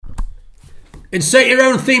Insert your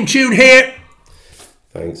own theme tune here.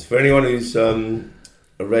 Thanks. For anyone who's a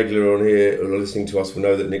regular on here or listening to us will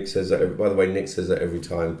know that Nick says that. By the way, Nick says that every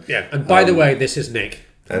time. Yeah, and by the way, this is Nick.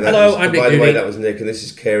 Hello, I'm Nick. By the way, that was Nick, and this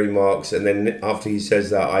is Carey Marks. And then after he says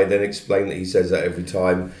that, I then explain that he says that every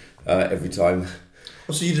time.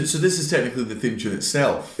 So this is technically the theme tune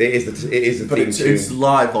itself. It is the theme tune. It's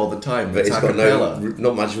live all the time. But it's got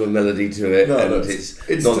not much of a melody to it.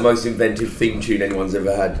 It's not the most inventive theme tune anyone's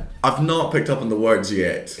ever had. I've not picked up on the words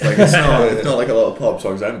yet. Like it's not like a lot of pop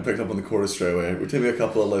songs. I haven't picked up on the chorus straight away. It would take me a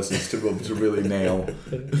couple of listens to be able to really nail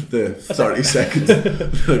the 30 seconds that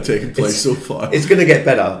have taken place so far. It's going to get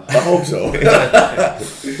better. I hope so.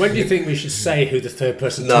 When do you think we should say who the third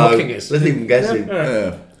person talking is? Let's even guess him.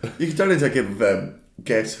 Yeah. You can turn into a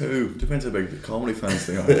Guess Who. Depends how big the comedy fans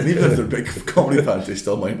they are. And even if they're big comedy fans, they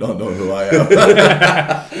still might not know who I am.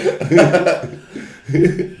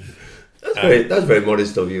 That's very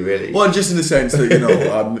modest of you, really. Well, just in the sense that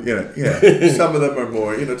some of them are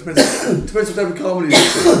more. Depends what type of comedy they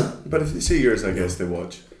see. But if they see yours, I guess they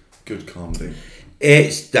watch good comedy.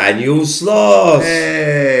 It's Daniel Sloss.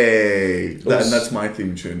 Hey, that's my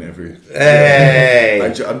theme tune. Hey,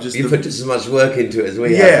 I'm just. You put so much work into it as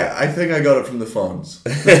we have. Yeah, I think I got it from the Fonz.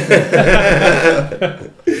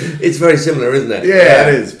 It's very similar, isn't it? Yeah,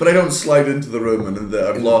 it is. But I don't slide into the room and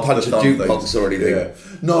I've lost punch the a jukebox or anything. Yeah.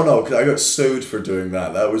 No, because I got sued for doing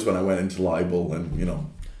that. That was when I went into libel and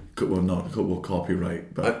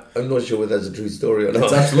copyright. But I'm not sure whether that's a true story or not.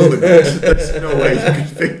 It's absolutely not. There's no way you could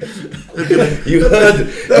think. You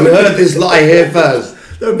heard this lie here first.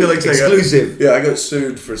 That would be like saying exclusive. I got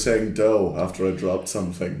sued for saying dough after I dropped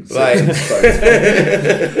something. Right.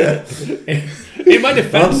 In my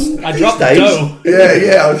defence, I dropped the dough.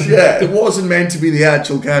 Yeah. It wasn't meant to be the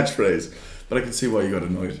actual catchphrase, but I can see why you got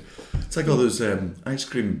annoyed. It's like all those ice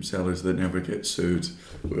cream sellers that never get sued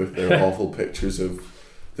with their awful pictures of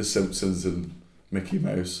The Simpsons and Mickey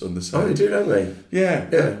Mouse on the side. Oh, they do, don't they?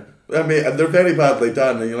 Yeah. I mean, they're very badly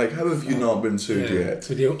done, and you're like, how have you not been sued yet?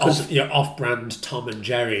 With your off-brand Tom and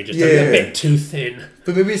Jerry, just a bit too thin.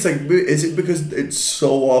 But maybe it's like, is it because it's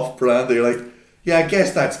so off-brand that you're like, yeah, I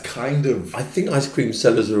guess that's kind of... I think ice cream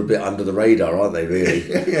sellers are a bit under the radar, aren't they,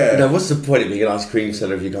 really? Yeah. What's the point of being an ice cream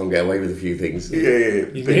seller if you can't get away with a few things? Yeah.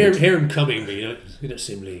 You can hear him coming, but you don't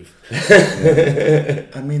see him leave.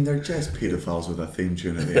 I mean, they're just paedophiles with a theme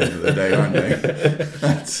tune at the end of the day, aren't they?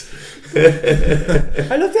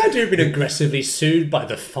 I love the idea of being aggressively sued by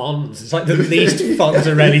the Fonz. It's like the least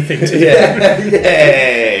Fonz are anything to do. Yeah.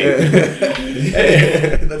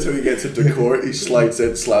 That's how he gets into court. He slides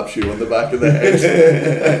in, slaps you on the back of the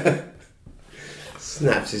head.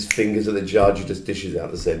 Snaps his fingers at the judge who just dishes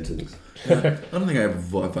out the sentence. I don't think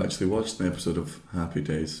I've actually watched an episode of Happy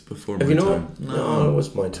Days before my time. Have you not? No, it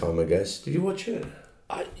was my time, I guess. Did you watch it?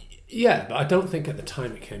 Yeah, but I don't think at the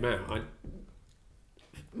time it came out.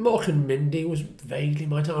 Mork and Mindy was vaguely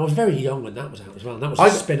my time. I was very young when that was out as well. And that was a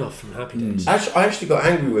spin-off from Happy Days. I actually got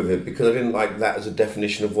angry with it because I didn't like that as a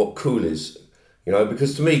definition of what cool is.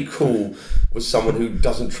 Because to me, cool was someone who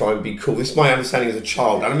doesn't try and be cool. This is my understanding as a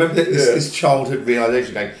child. I remember this childhood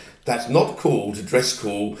realisation going, that's not cool to dress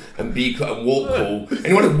cool and be cool and walk cool.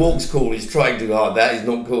 Anyone who walks cool is trying too hard. That is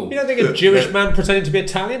not cool. You don't think a Jewish man pretending to be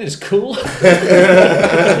Italian is cool?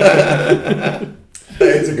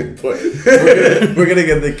 That's a good point. We're gonna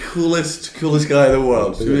get the coolest guy in the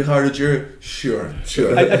world. Should we hire a Jew? Sure.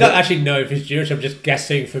 I don't actually know if he's Jewish. I'm just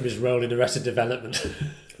guessing from his role in Arrested Development.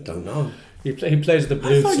 I don't know. He plays the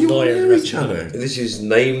blues lawyer in Arrested Development. This is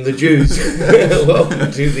Name the Jews.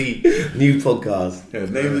 Welcome to the new podcast. Yeah,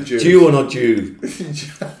 Name the Jews. Jew or not Jew?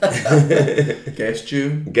 Guess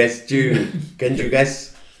Jew. Guess Jew. Can you guess?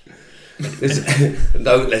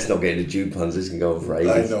 No, let's not get into Jew puns. This can go on for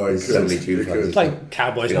ages. I know, There's so many Jew puns. It's like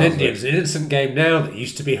Cowboys and Indians, an innocent game now that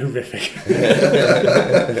used to be horrific.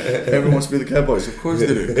 Everyone wants to be the Cowboys. Of course they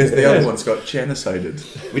do, because the other ones got genocided.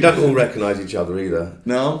 We don't all recognise each other either.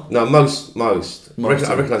 No? No, most. I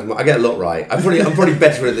recognise. I get a lot right. I'm probably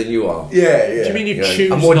better at it than you are. Yeah. Do you mean you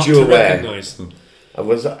choose I'm more not Jew to aware. recognise them?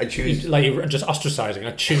 I choose. Like you're just ostracising.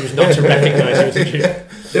 I choose not to recognise you as a Jew.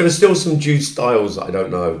 There are still some Jew styles that I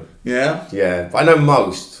don't know. Yeah? Yeah, but I know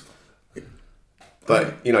most.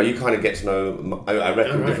 But, you kind of get to know, I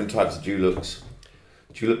reckon, different types of Jew looks.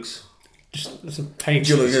 Jew looks? Just some paint.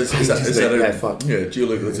 Jew look is that Jew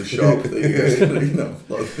look is a shop that you get,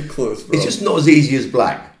 lot of clothes from. It's just not as easy as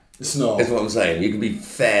black. It's not. That's what I'm saying. You can be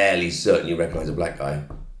fairly certain you recognise a black guy.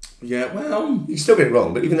 Yeah, well... You can still get it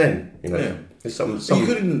wrong, but even then, Yeah. There's some... You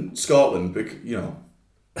could in Scotland, because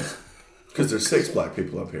there's 6 black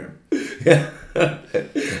people up here. Yeah.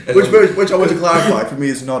 Which I want to clarify for me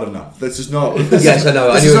is not enough. This is not. Yes, I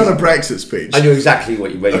know. This is not a Brexit speech. I knew exactly where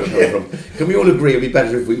you were coming from. Can we all agree it'd be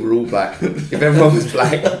better if we were all black? If everyone was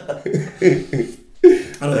black. I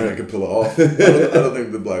don't think I could pull it off. I don't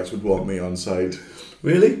think the blacks would want me on side.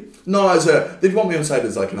 Really? No, they'd want me on side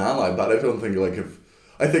as like an ally, but I don't think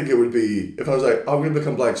I think it would be, if I was like, I'm going to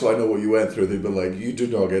become black so I know what you went through, they'd be like, you do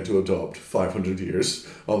not get to adopt 500 years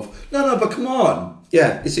of, no, but come on.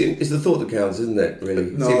 Yeah, it's the thought that counts, isn't it,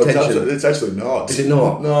 really? No, it's the intention. it's actually not. Is it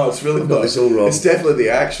not? No, it's really I've not. got this all wrong. It's definitely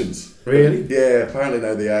the actions. Really? Yeah, apparently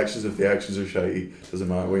now the actions, if the actions are shitey, doesn't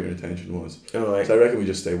matter what your intention was. Alright. So I reckon we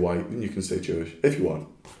just stay white and you can stay Jewish, if you want.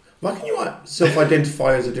 Why can you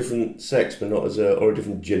self-identify as a different sex, but not or a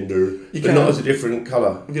different gender, but can. not as a different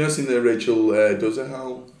colour? Have you not seen the Rachel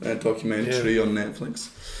Dolezal documentary on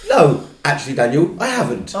Netflix? No, actually, Daniel, I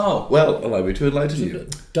haven't. Oh, well, allow me to enlighten you.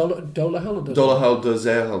 Dolezal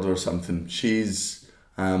Dolezal or something. She's...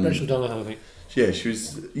 Rachel Dolezal, I think. Yeah, she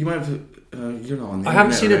was... You might have... you're not on the I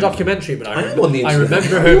haven't seen a internet, documentary, but I internet.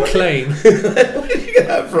 remember her claim. Where did you get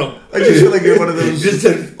that from? I just feel like you're one of those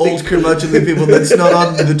old curmudgeonly people that's not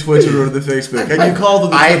on the Twitter or the Facebook. And you call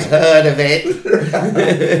them... I've heard of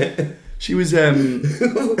it. She was... Where did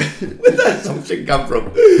that assumption come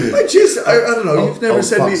from? I don't know. You've never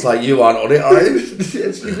sent me... like you aren't on it, are you? I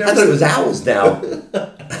thought it was ours now.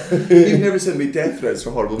 You've never sent me death threats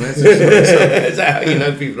for horrible messages. Is that how you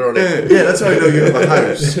know people are on it? Yeah, that's how I know you have a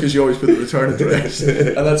house, because you always put the return address.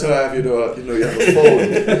 And that's how I have you know you have a phone,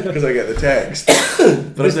 because I get the text.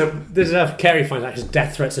 But this is how Kerry finds out his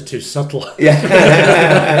death threats are too subtle.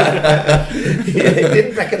 Yeah. He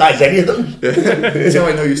didn't recognise any of them. That's how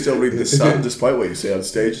I know you still read The Sun, despite what you say on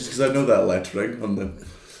stage, because I know that lettering on the...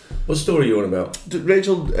 What story are you on about?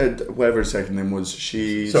 Rachel, whatever her second name was,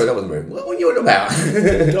 she's... Sorry, that wasn't very... What are you on about?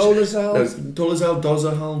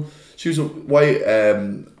 Dolezal. She was a white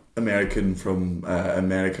American from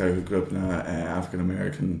America who grew up in an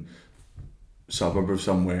African-American suburb of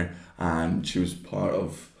somewhere, and she was part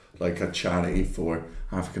of like a charity for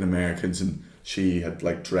African-Americans, and she had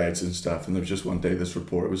like dreads and stuff, and there was just one day this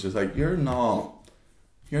reporter was just like, you're not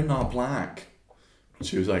black. And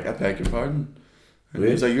she was like, I beg your pardon? And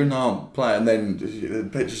he was like, you're not black. And then the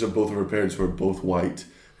pictures of both of her parents were both white.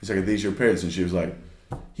 He's like, are these your parents? And she was like,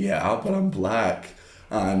 yeah, but I'm black.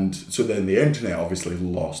 And so then the internet obviously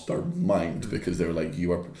lost their mind because they were like,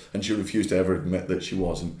 you are... And she refused to ever admit that she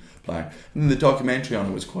wasn't black. And the documentary on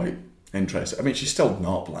it was quite interesting. I mean, she's still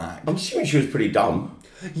not black. I'm assuming she was pretty dumb.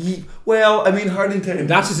 Well, I mean, her intent...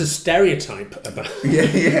 That is a stereotype about...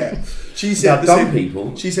 Yeah. She said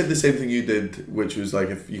people. She said the same thing you did, which was like,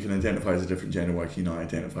 if you can identify as a different gender, why can you not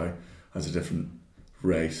identify as a different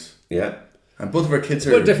race? Yeah. And both of her kids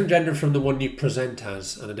are... Well, a different gender from the one you present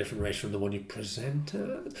as, and a different race from the one you present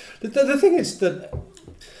as. The thing is that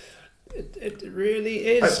it really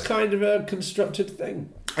is kind of a constructed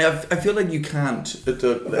thing. I feel like you can't...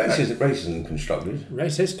 Race isn't constructed.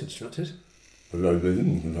 Race is constructed.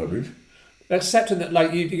 Except in that,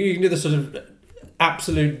 like, you can do the sort of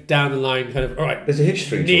absolute down the line kind of, all right, there's a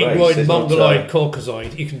history to Negroid, race. Mongoloid,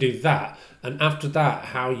 Caucasoid, you can do that. And after that,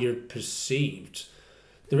 how you're perceived.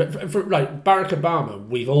 Like Barack Obama,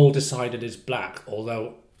 we've all decided is black,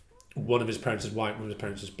 although one of his parents is white, one of his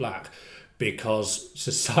parents is black, because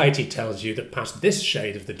society tells you that past this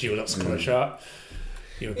shade of the dulux color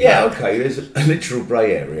okay, there's a literal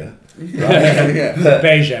grey area. Right?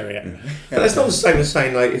 beige area. But that's not the same as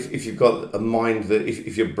saying, like, if you've got a mind that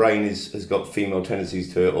if your brain has got female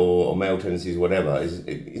tendencies to it or male tendencies, whatever, it's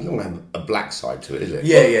not going to have a black side to it, is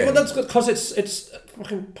it? Well, that's because it's a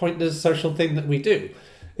fucking pointless social thing that we do.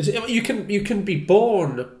 You can be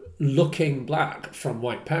born looking black from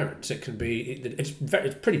white parents. It can be it's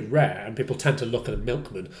pretty rare, and people tend to look at a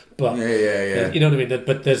milkman. But you know what I mean.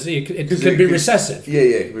 But it can be recessive. Yeah,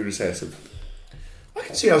 it can be recessive. I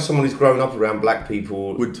can see how someone who's grown up around black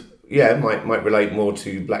people might relate more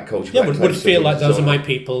to black culture. Yeah, would feel like those are my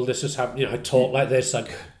people. This is how I talk like this.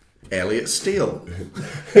 Elliot Steele.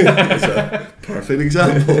 That's a perfect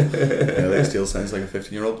example. Elliot Steele sounds like a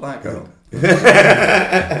 15-year-old black girl.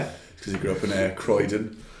 Because he grew up in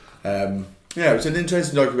Croydon. It's an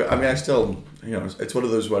interesting document. I mean, I still, it's one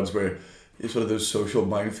of those ones where it's one of those social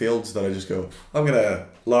minefields that I just go, I'm going to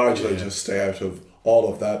largely just stay out of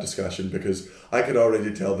all of that discussion because I could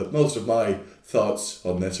already tell that most of my thoughts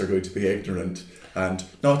on this are going to be ignorant and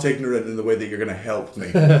not ignorant in the way that you're going to help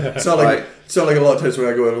me. It's not like it's not like a lot of times when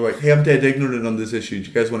I go in and I'm like, hey, I'm dead ignorant on this issue. Do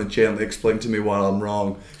you guys want to gently explain to me why I'm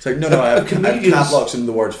wrong? It's like, no, I have cap locks in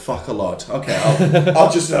the word fuck a lot. Okay,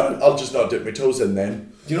 I'll just not dip my toes in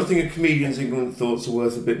then. Do you not think a comedian's ignorant thoughts are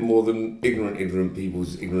worth a bit more than ignorant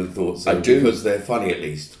people's ignorant thoughts? I do. Because they're funny, at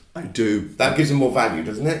least. I do. That gives them more value,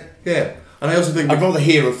 doesn't it? Yeah. And I also think I'd rather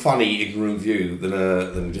hear a funny ignorant view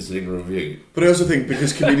than just an ignorant view. But I also think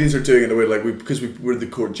because comedians are doing it in a way like we're the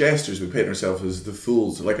court jesters, we paint ourselves as the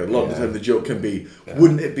fools. Like a lot of the time, the joke can be,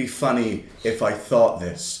 wouldn't it be funny if I thought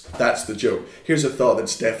this? That's the joke. Here's a thought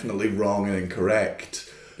that's definitely wrong and incorrect.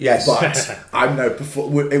 Yes, but I'm now.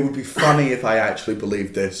 It would be funny if I actually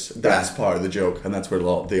believed this. That's part of the joke, and that's where a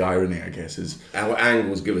lot of the irony, I guess, is. Our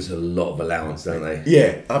angles give us a lot of allowance, don't they?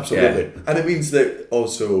 Yeah, absolutely. Yeah. And it means that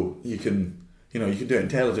also you can do it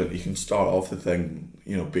intelligently. You can start off the thing,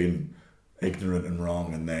 being ignorant and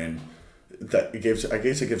wrong, and then it gives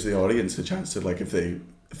the audience a chance to, like, if they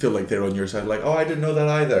feel like they're on your side, like, oh, I didn't know that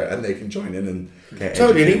either, and they can join in and get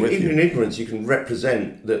totally. And even in ignorance, you can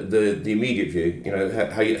represent the immediate view.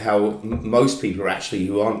 How most people are actually,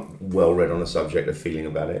 who aren't well read on a subject, are feeling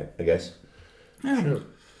about it. I guess. Yeah. Sure.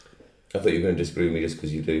 I thought you were going to disagree with me just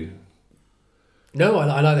because you do. No,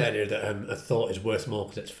 I like the idea that a thought is worth more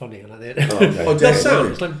because it's funny. I like the idea. Oh, okay. Oh, that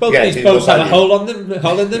sounds like both these boats have a hole in them, but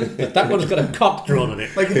that one's got a cock drawn on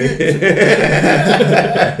it. Like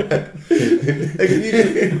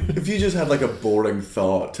if you just had like a boring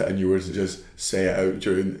thought and you were to just say it out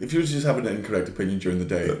if you were to just have an incorrect opinion during the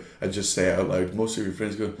day and just say it out loud, most of your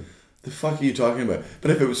friends go, "The fuck are you talking about?"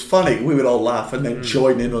 But if it was funny, we would all laugh and then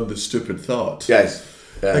join in on the stupid thought. Yes.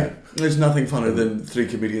 Yeah. Like, there's nothing funner than three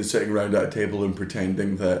comedians sitting around at a table and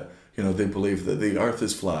pretending that they believe that the earth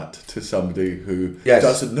is flat to somebody who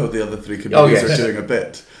doesn't know the other three comedians are doing a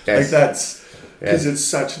bit. Yes. Like that's because it's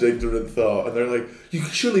such an ignorant thought, and they're like,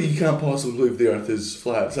 surely you can't possibly believe the earth is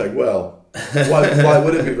flat. It's like, well, why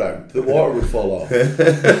would it be round? The water would fall off.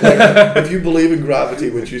 Like, if you believe in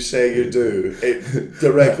gravity, which you say you do, it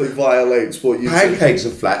directly violates what you Pancakes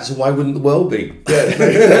are flat, so why wouldn't the world be?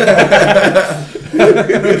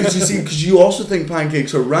 Because you also think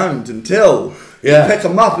pancakes are round until you pick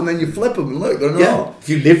them up and then you flip them and look, they're not. Yeah. If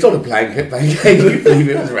you lived on a pancake, you'd believe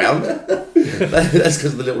it was round. That's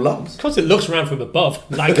because of the little lumps. Because it looks round from above,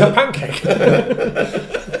 like a pancake.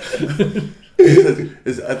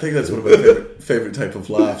 I think that's one of my favourite type of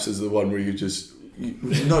laughs is the one where you just...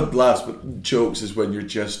 not laughs, but jokes is when you're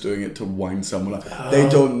just doing it to wind someone up. Oh. They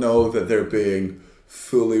don't know that they're being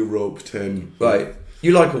fully roped in. Right.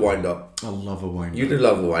 You like a wind-up? I love a wind-up. You do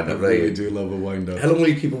love a wind-up, I really do love a wind-up. How long will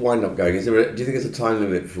you keep a wind-up going? Do you think there's a time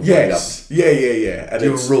limit for wind-up? Yeah. And do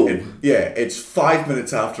you have a rule? It's 5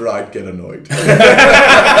 minutes after I'd get annoyed.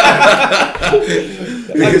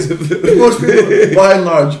 Because most people, by and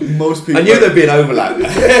large, most people... I knew there'd be an overlap. I'm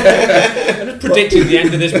just predicting the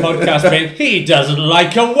end of this podcast being, he doesn't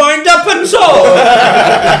like a wind-up at all!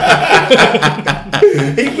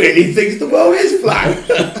 He really thinks the world is flat.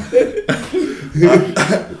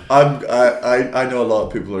 I know a lot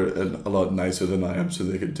of people are a lot nicer than I am, so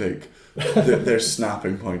they can take their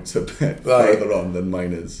snapping points a bit further on than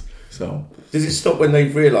mine is. So, does it stop when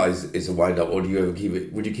they've realised it's a wind up, or do you ever keep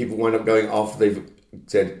it? Would you keep a wind up going after they've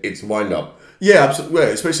said it's a wind up? Yeah, absolutely. Well,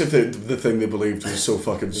 especially if the thing they believed was so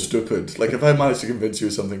fucking stupid. Like if I managed to convince you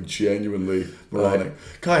of something genuinely moronic.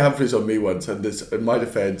 Right. Kai Humphries on me once, and this, in my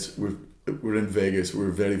defence, we're in Vegas,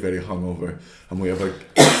 we're very, very hungover, and we have a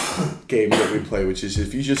game that we play, which is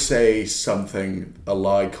if you just say a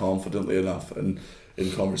lie confidently enough and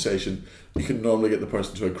in conversation, you can normally get the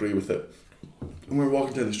person to agree with it. And we were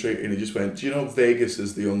walking down the street and he just went, "Do you know Vegas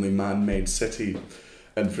is the only man-made city?"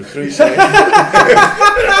 And for 3 seconds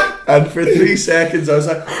I was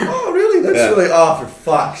like, "Oh really? That's really for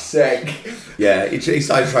fuck's sake." Yeah, he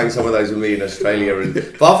started trying some of those with me in Australia,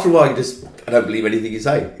 but after a while I don't believe anything you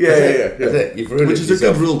say. Yeah. That's it. You've ruined Which is a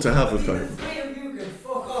good rule to have with them.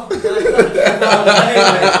 We'll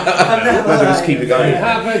just keep it going.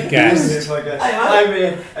 Have a guess.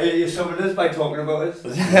 You're summing us by talking about us.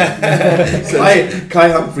 Kai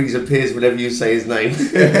Humphries appears whenever you say his name.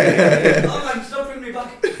 Stop bringing me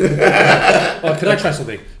back. Can I try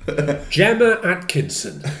something? Gemma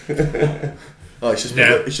Atkinson.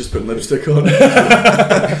 It's just put lipstick on.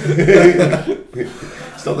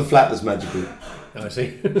 It's not the flat that's magical. Oh, I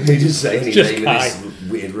see. You just say any name in this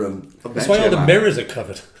weird room. That's why all the mirrors are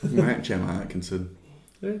covered. Right, Gemma Atkinson.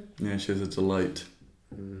 Yeah, she's a delight.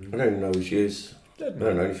 I don't know who she is. I don't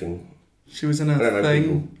know anything. She was in a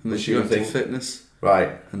thing, and then she got into fitness.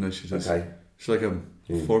 Right. And then she just She's like a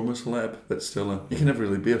former celeb, but still you can never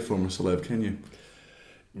really be a former celeb, can you?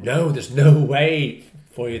 No, there's no way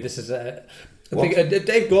for you. This is a... I think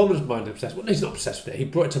Dave Gorman's mind obsessed. Well, he's not obsessed with it. He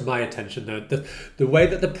brought it to my attention, though. The way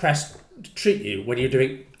that the press treat you when you're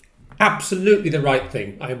doing absolutely the right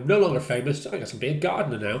thing. I am no longer famous. I guess I'm being a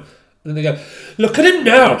gardener now. And then they go, look at him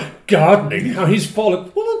now, gardening, how he's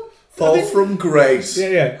fallen. Well, from grace.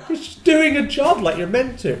 Yeah. You're just doing a job like you're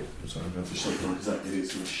meant to. I'm sorry, I'm going to shut the door because that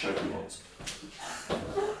idiot's going to shout lots.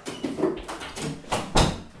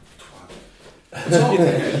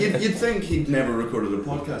 You'd think he'd never recorded a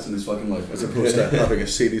podcast in his fucking life, as opposed to having a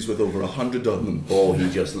series with over 100 of them. Or he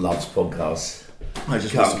just loves podcasts. I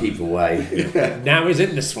just Can't keep away. Now he's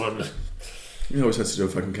in this one. He always has to do a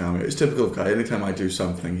fucking cameo. It's typical of Kai. Anytime I do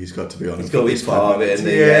something, he's got to be on it. He's got to be part of it, and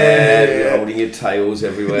you're holding your tails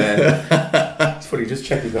everywhere. It's funny, just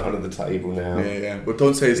checking that under the table now. Yeah. But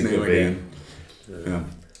don't say his name again. Yeah.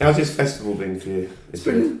 How's this festival been for you?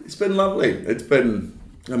 It's been lovely. It's been,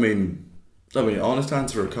 I mean, honest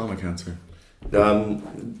answer or comic answer? One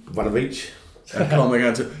of each. A comic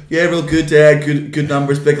answer. Yeah, real good. Good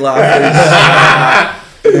numbers, big laughs.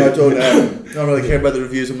 I don't really care about the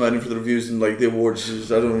reviews. I'm not in for the reviews and like the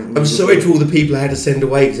awards. I'm sorry to all the people I had to send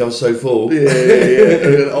away because I was so full. Yeah.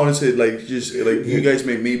 And honestly, you guys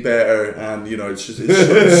make me better, and it's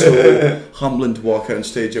so humbling to walk out on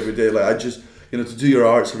stage every day. Like I just, to do your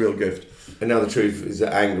art's a real gift. And now the truth is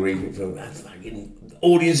that angry from fucking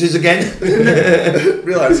audiences again.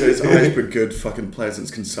 Real answer is always been good. Fucking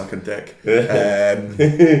Pleasance can suck a dick.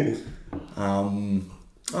 It's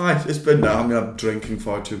been. I'm drinking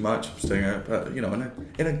far too much. I'm staying out, but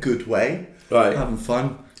in a good way. Right. Having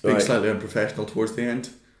fun. Being slightly unprofessional towards the end.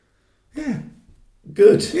 Yeah.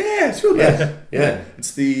 Good. Yeah, it's real nice. Yeah.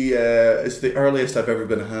 It's the earliest I've ever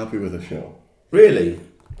been happy with a show. Really?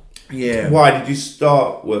 Yeah. Why did you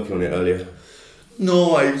start working on it earlier?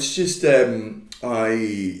 No, it's just I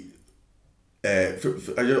do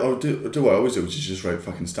what I always do, which is just write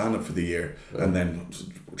fucking stand up for the year, and then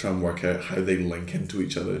try and work out how they link into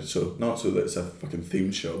each other. So not so that it's a fucking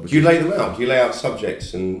theme show. But do you lay them out? Do you lay out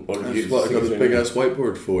subjects and what? That's what I got this big ass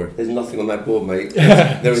whiteboard for. There's nothing on that board, mate.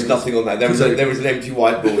 There is nothing on that. There was an empty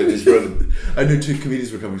whiteboard in this room. I knew 2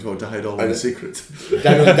 comedians were coming to hide all my secrets.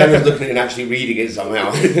 Daniel's looking at it and actually reading it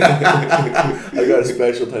somehow. I got a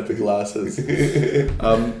special type of glasses.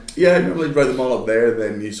 I normally write them all up there,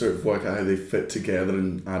 then you sort of work out how they fit together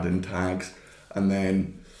and add in tags, and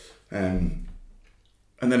then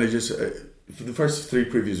I just for the first 3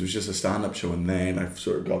 previews was just a stand-up show, and then I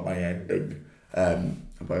sort of got my ending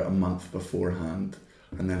about a month beforehand,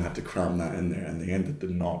 and then had to cram that in there, and the ending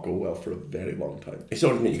did not go well for a very long time. It's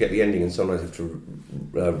often that you get the ending and sometimes have to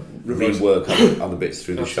rework other bits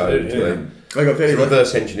through the show. I got very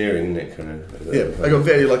reverse engineering, isn't it? Kind of. I got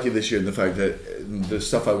very lucky this year in the fact that the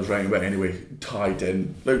stuff I was writing about anyway tied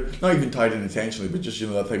in, like, not even tied in intentionally, but just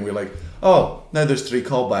that thing where like, oh, now there's 3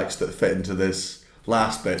 callbacks that fit into this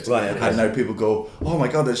last bit, right, okay. And now people go, oh my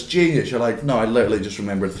god, that's genius. You're like, no, I literally just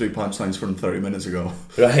remembered 3 punchlines from 30 minutes ago,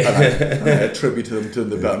 right? And I attribute them to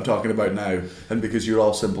the bit I'm talking about now, and because you're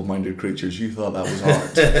all simple-minded creatures, you thought that was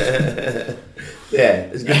art.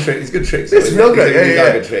 Yeah, it's good tricks. It's good tricks. It's real good.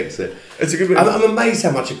 Good tricks. It's a good. I'm amazed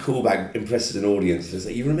how much a callback impresses an audience. It's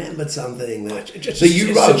like, you remembered something that so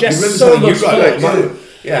you wrote. You remember something you wrote.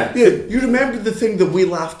 Yeah. You remembered the thing that we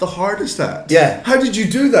laughed the hardest at. Yeah. How did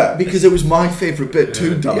you do that? Because it was my favourite bit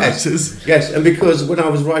too, dumbasses. Yes, and because when I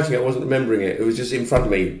was writing it, I wasn't remembering it. It was just in front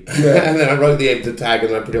of me. Yeah. And then I wrote the tag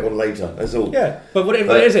and I put it on later. That's all. Yeah, but what it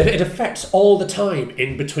is, it affects all the time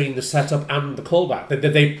in between the setup and the callback.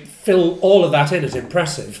 They fill all of that in as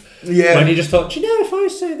impressive. Yeah. When you just thought, if I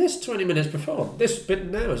say this 20 minutes before, this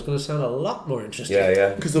bit now is going to sound a lot more interesting.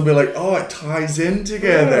 Yeah. Because they'll be like, oh, it ties in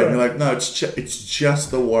together. Yeah. And you're like, no, it's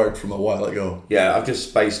just the word from a while ago. Yeah, I've just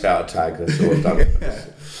spaced out a tag. That's all I've done. Yeah.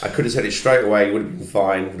 I could have said it straight away. Would have been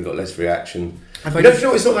fine. Would have got less reaction.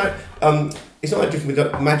 It's not that different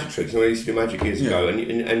with magic tricks. I used to do magic years ago,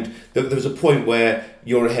 and there was a point where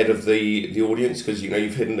you're ahead of the audience because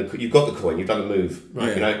you've got the coin, you've done the move,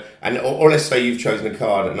 right? And or let's say you've chosen a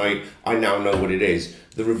card, and I now know what it is.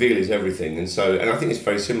 The reveal is everything, and I think it's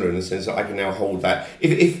very similar in the sense that I can now hold that.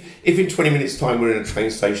 If in 20 minutes time we're in a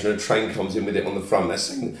train station and a train comes in with it on the front, that's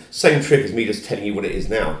the same trick as me just telling you what it is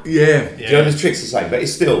now. Yeah. The trick's the same, but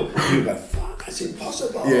it's still you go, fuck, that's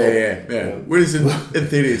impossible. Yeah. Whereas in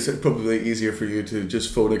theory, it's probably easier for you to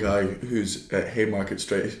just phone a guy who's at Haymarket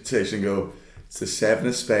Station and go, It's the 7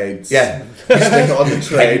 of spades. Yeah. You stick it on the You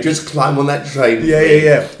train. just climb on that train.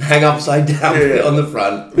 Yeah. Hang upside down, put it on the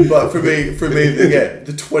front. But for me,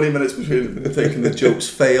 the 20 minutes between thinking the joke's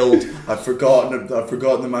failed, I've forgotten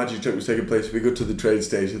the magic joke was taking place. We go to the train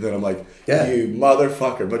station, then I'm like, you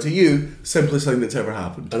motherfucker. But to you, simplest thing that's ever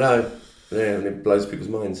happened. I know. Yeah, and it blows people's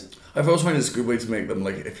minds. I've always found it's a good way to make them,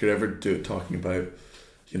 like, if you're ever talking about,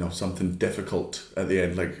 something difficult at the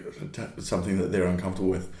end, like something that they're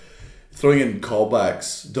uncomfortable with, throwing in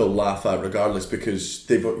callbacks they'll laugh at regardless, because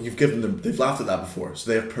they've laughed at that before,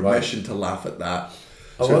 so they have permission to laugh at that.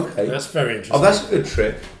 Oh, okay. That's very interesting. Oh, that's a good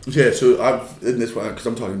trick. Yeah, so I've in this one, because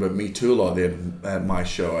I'm talking about Me Too a lot at my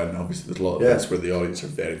show, and obviously there's a lot of this where the audience are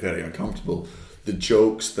very, very uncomfortable. The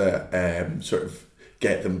jokes that sort of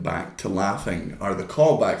get them back to laughing are the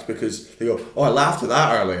callbacks, because they go, I laughed at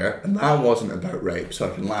that earlier and that wasn't about rape,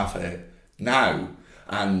 so I can laugh at it now.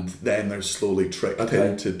 And then they're slowly tricked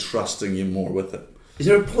into trusting you more with it. Is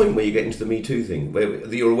there a point where you get into the Me Too thing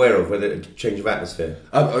that you're aware of, where a change of atmosphere?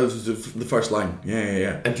 The first line,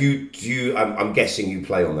 yeah. And do you? I'm guessing you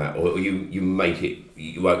play on that, or you make it.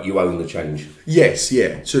 You own the change. Yes,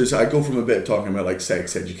 yeah. So I go from a bit of talking about like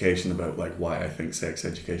sex education, about like why I think sex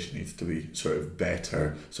education needs to be sort of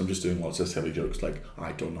better. So I'm just doing lots of silly jokes like,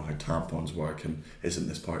 I don't know how tampons work, and isn't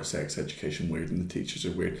this part of sex education weird, and the teachers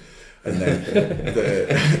are weird. And then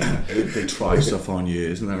they try stuff on you,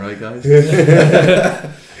 isn't that right, guys?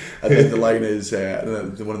 And then the line is,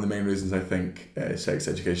 one of the main reasons I think sex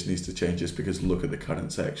education needs to change is because look at the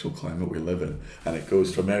current sexual climate we live in. And it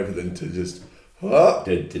goes from everything to just,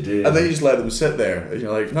 and then you just let them sit there. And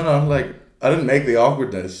you're like, no, like, I didn't make the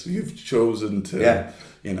awkwardness. You've chosen to, Yeah,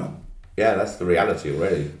 that's the reality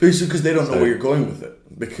already. Basically, because they don't know where you're going with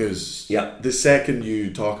it. Because the second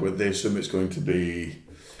you talk about it, they assume it's going to be...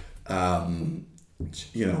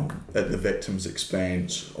 at the victim's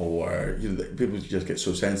expense, or people just get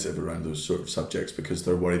so sensitive around those sort of subjects because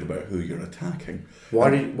they're worried about who you're attacking. Why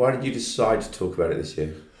did you decide to talk about it this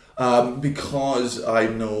year? Because I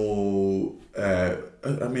know,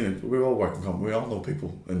 we're all working common. We all know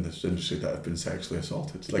people in this industry that have been sexually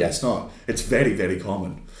assaulted. It's very, very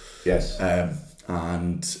common. Yes.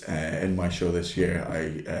 And in my show this year,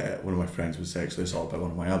 one of my friends was sexually assaulted by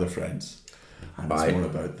one of my other friends. And it's more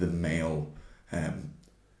about the male,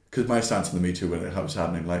 because my stance on the Me Too when it was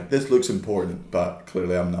happening, like, this looks important, but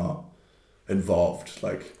clearly I'm not involved.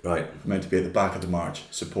 Like, I'm meant to be at the back of the march,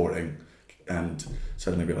 supporting, and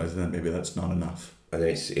suddenly realising that maybe that's not enough. And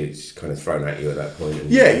it's kind of thrown at you at that point.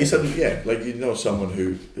 Someone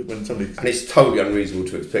who, when somebody... And it's totally unreasonable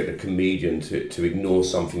to expect a comedian to ignore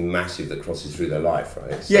something massive that crosses through their life,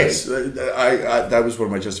 right? So, yes, I that was one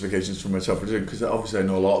of my justifications for myself for doing, because obviously I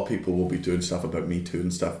know a lot of people will be doing stuff about Me Too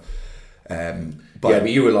and stuff. But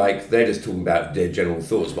you were like, they're just talking about their general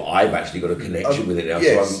thoughts, but I've actually got a connection with it now,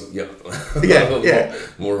 so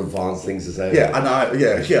I'm more advanced things to say.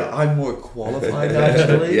 I'm more qualified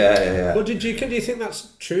actually. Well, do you think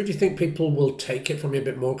that's true? Do you think people will take it from you a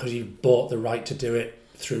bit more because you've bought the right to do it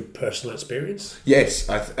through personal experience? Yes,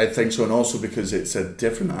 I think so, and also because it's a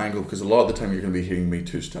different angle, because a lot of the time you're going to be hearing Me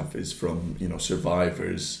Too stuff is from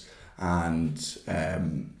survivors and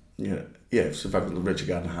survivors like Richard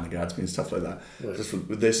Gadd and Hannah Gadsby and stuff like that. Right.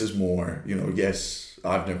 This is more, yes,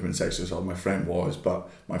 I've never been sexually assaulted. My friend was, but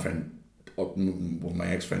my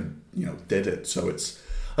ex-friend, did it. So it's,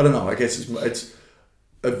 I don't know. I guess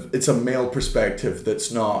it's a male perspective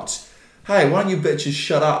that's not, hey, why don't you bitches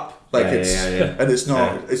shut up? Like and it's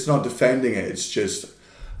not defending it. It's just,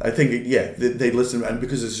 I think they listen, and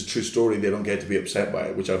because it's a true story, they don't get to be upset by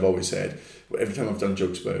it, which I've always said. Every time I've done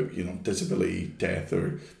jokes about disability, death,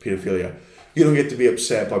 or paedophilia, you don't get to be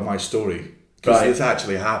upset by my story because it's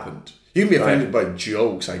actually happened. You can be offended by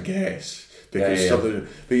jokes, I guess, because something,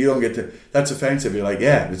 but you don't get to. That's offensive. You're like,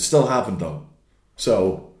 it still happened though.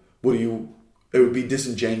 So it would be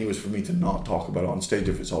disingenuous for me to not talk about it on stage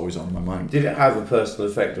if it's always on my mind. Did it have a personal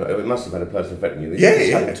effect? It must have had a personal effect on you.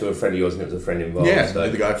 It happened to a friend of yours, and it was a friend involved. Yeah, I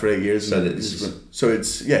knew the guy for 8 years. So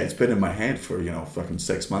it's been in my head for fucking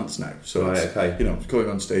 6 months now. So going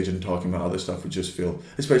on stage and talking about other stuff would just feel,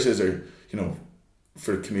 especially as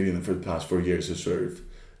for a comedian for the past 4 years, is sort of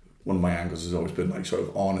one of my angles has always been like sort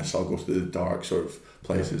of honest. I'll go to the dark sort of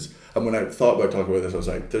places. And when I thought about talking about this, I was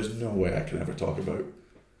like, there's no way I can ever talk about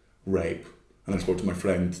rape. And I spoke to my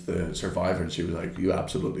friend, the survivor, and she was like, you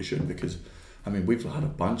absolutely should, because, we've had a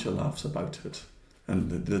bunch of laughs about it.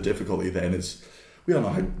 And the difficulty then is, we all know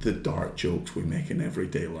how the dark jokes we make in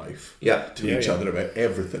everyday life to each other about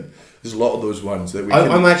everything. There's a lot of those ones that we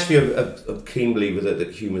I'm actually a keen believer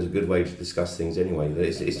that humour is a good way to discuss things anyway.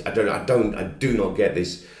 I do not get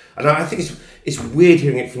this And I think it's weird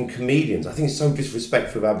hearing it from comedians. I think it's so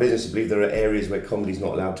disrespectful of our business to believe there are areas where comedy's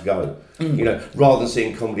not allowed to go. You know, rather than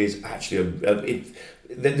seeing comedy as actually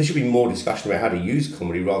there should be more discussion about how to use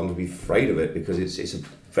comedy rather than to be afraid of it, because it's a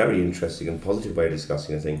very interesting and positive way of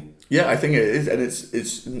discussing, I think. Yeah, I think it is, and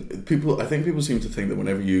it's people. I think people seem to think that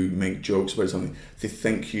whenever you make jokes about something, they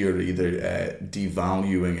think you're either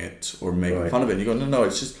devaluing it or making fun of it. And you go, no,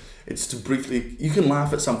 it's to briefly. You can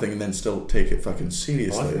laugh at something and then still take it fucking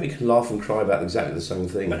seriously. Well, I think we can laugh and cry about exactly the same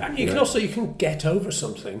thing. But you can get over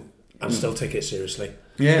something and still take it seriously.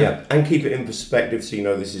 Yeah, and keep it in perspective, so you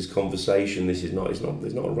know this is conversation. This is not.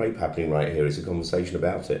 There's not a rape happening right here. It's a conversation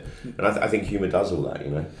about it, and I think humour does all that.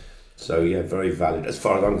 You know. So yeah, very valid as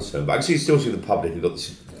far as I'm concerned. But I can still see the public who've got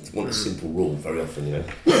this want a simple rule very often. You know,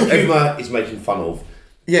 everyone is making fun of.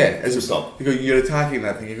 Yeah, as a stop. You're attacking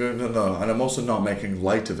that thing. You go no, and I'm also not making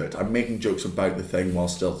light of it. I'm making jokes about the thing while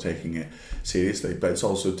still taking it seriously. But it's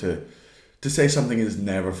also to say something is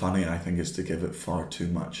never funny. I think is to give it far too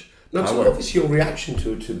much. No, it's obviously your reaction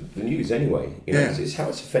to the news anyway. You know, it's how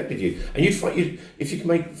it's affected you. And if you can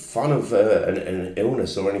make fun of an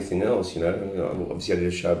illness or anything else, you know, obviously I did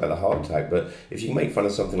a show about the heart attack, but if you can make fun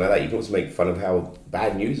of something like that, you can also make fun of how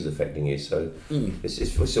bad news is affecting you. So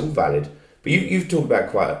it's all valid. But you've talked about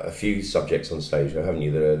quite a few subjects on stage, haven't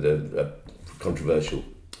you, that are controversial?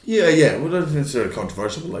 Yeah. Well, not necessarily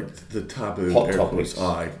controversial, but like the taboo hot topics.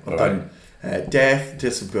 I've done death,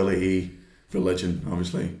 disability, religion,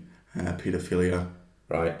 obviously. Paedophilia,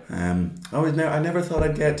 right? I never thought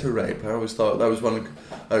I'd get to rape. I always thought that was one.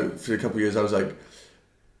 For a couple of years, I was like,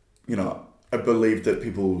 you know, I believed that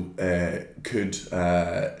people could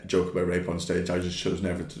joke about rape on stage. I just chose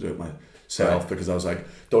never to do it myself because I was like,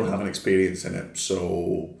 don't have an experience in it.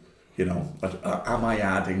 So, you know, am I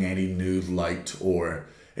adding any new light or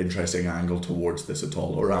interesting angle towards this at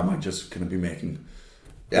all, or am I just going to be making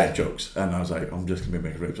rape jokes? And I was like, I'm just going to be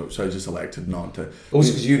making rape jokes. So I just elected not to.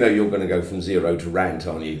 Also, because you know you're going to go from zero to rant,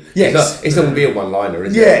 aren't you? Yes. It's not going to be a one-liner,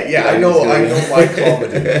 is it? Yeah, I know my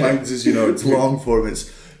comedy. Mine's is, you know, it's long form, it's,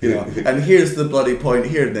 you know, and here's the bloody point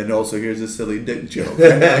here, and then also here's a silly dick joke.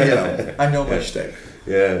 And, I know my shtick.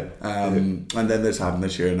 Yeah. And then this happened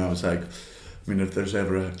this year, and I was like, I mean, if there's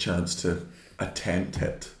ever a chance to attempt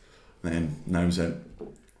it, then now's it.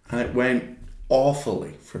 And it went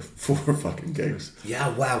awfully for 4 fucking gigs. Yeah,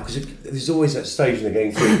 wow, because there's always that stage in the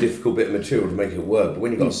getting through a difficult bit of material to make it work, but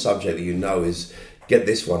when you've got a subject that you know is, get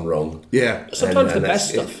this one wrong. Yeah. Sometimes the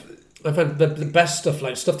best stuff, I find the best stuff,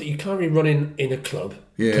 like stuff that you can't really run in a club,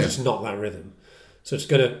 because it's not that rhythm. So it's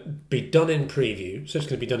going to be done in preview, so it's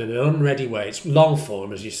going to be done in an unready way. It's long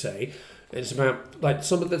form, as you say. It's about, like,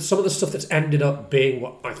 some of the stuff that's ended up being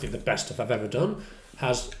what I think the best stuff I've ever done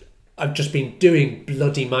I've just been doing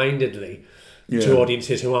bloody mindedly to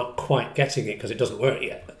audiences who aren't quite getting it because it doesn't work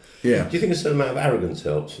yet. Yeah. Do you think a certain amount of arrogance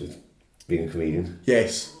helps with being a comedian?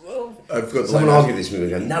 Yes. Well, I've got someone argued this with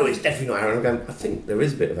me and go, no, it's definitely not arrogant. I'm going, I think there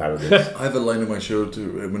is a bit of arrogance. I have a line in my show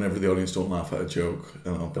to whenever the audience don't laugh at a joke,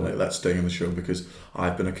 and I'll be like, that's staying in the show because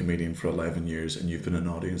I've been a comedian for 11 years and you've been an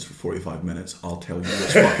audience for 45 minutes. I'll tell you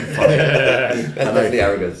what's fucking funny. That's definitely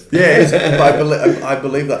arrogance. Yeah, but I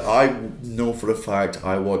believe that I know for a fact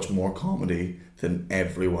I watch more comedy than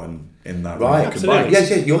everyone in that room combined.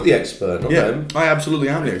 Yes, you're the expert, not them. I absolutely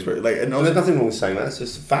am the expert. Like, and there's nothing wrong with saying that. It's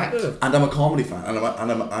just a fact. And I'm a comedy fan, and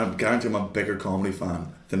I'm guaranteed I'm a bigger comedy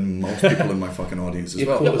fan than most people in my fucking audience as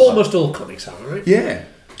well. Almost all comics are, right? Yeah.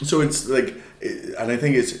 So it's like, and I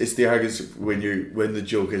think it's the arrogance when the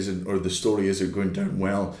joke isn't or the story isn't going down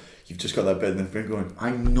well. You've just got that bit in the brain going, I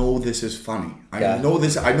know this is funny. I know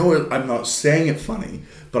this. I know I'm not saying it funny,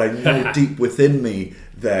 but I know deep within me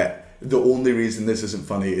that the only reason this isn't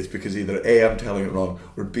funny is because either A, I'm telling it wrong,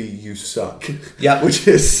 or B, you suck. Yeah. Which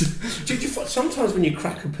is... Sometimes when you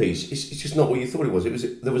crack a piece, it's just not what you thought it was.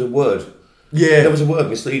 There was a word. Yeah. There was a word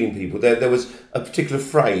misleading people. There was a particular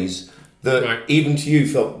phrase that even to you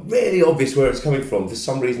felt really obvious where it's coming from. For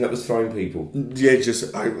some reason that was throwing people. Yeah,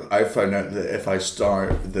 I found out that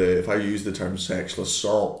if I use the term sexual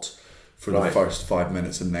assault for the first 5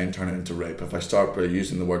 minutes and then turn it into rape. If I start by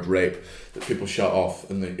using the word rape, that people shut off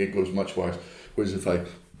and it goes much worse. Whereas if I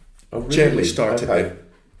gently start it,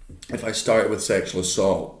 if I start with sexual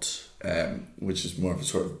assault, which is more of a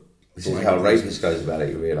sort of... This is how rapist goes about it,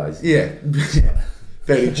 you realise. Yeah.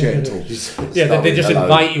 Very gentle. They just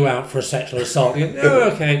invite you out for a sexual assault. You go,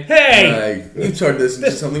 oh, okay. Hey! You turned this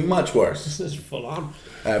into something much worse. This is full on.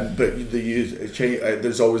 But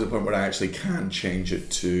there's always a point where I actually can change it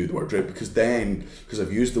to the word rape because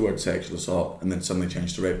I've used the word sexual assault and then suddenly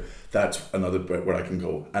changed to rape, that's another bit where I can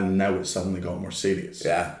go, and now it's suddenly got more serious.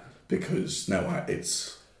 Yeah. Because now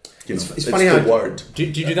it's... You know, It's funny the how- word. Do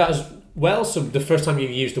you do that as well? So the first time you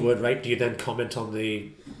use the word rape, do you then comment on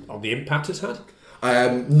the impact it's had?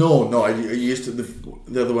 No. I used to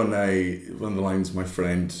the other one. One of the lines my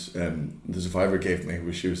friend, the survivor, gave me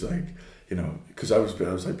was she was like, you know, because I was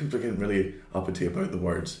like, people are getting really uppity about the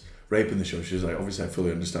words rape in the show. She was like, obviously I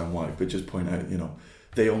fully understand why, but just point out, you know,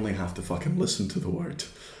 they only have to fucking listen to the word.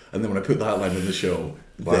 And then when I put that line in the show,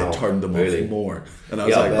 Wow, they turned them really? off more. And I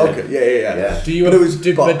was Yeah, like, I bet. okay, yeah. Do you? But it was-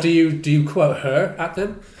 do but- you quote her at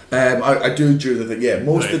them? I do during the thing, yeah.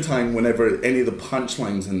 Most Right. of the time, whenever any of the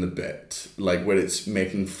punchlines in the bit, like where it's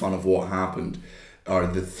making fun of what happened, are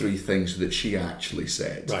the three things that she actually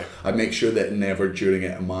said. Right. I make sure that never during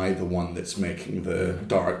it am I the one that's making the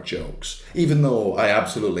dark jokes, even though I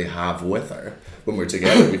absolutely have with her. When we're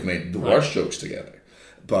together, we've made the worst jokes together.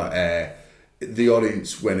 But the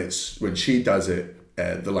audience, when she does it,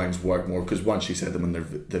 the lines work more because one, she said them and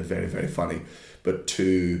they're very, very funny, but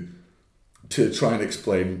two, to try and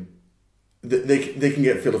explain they can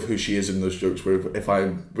get a feel of who she is in those jokes, where if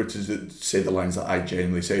I were to say the lines that I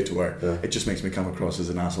genuinely say to her, it just makes me come across as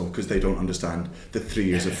an asshole because they don't understand the 3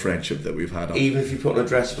 years of friendship that we've had. Even if you put on a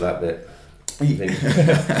dress for that bit.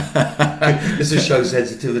 This is show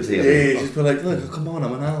sensitivity. I think. just be like, look, come on,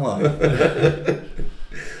 I'm an ally.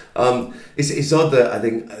 It's odd that I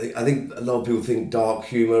think a lot of people think dark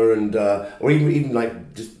humour and or even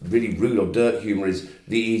like just really rude or dirt humour is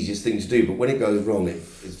the easiest thing to do, but when it goes wrong,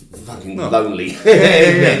 it's fucking lonely.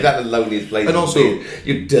 That's the loneliest place. And to also, be.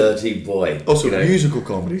 You dirty boy. Also, you know? musical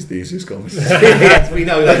comedy is the easiest comedy. Yes, we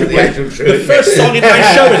know that's the actual The truth. first song in my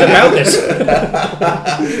show is about this.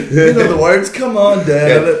 You know the words. Come on,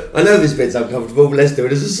 Dad. Yeah, I know this bit's uncomfortable, but let's do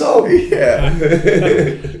it as a song. Yeah.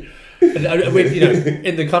 And, you know,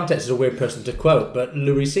 in the context, is a weird person to quote, but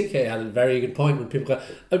Louis C.K. had a very good point when people go,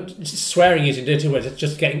 oh, swearing using dirty words, it's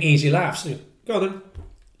just getting easy laughs. And you go on then,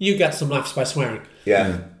 you get some laughs by swearing.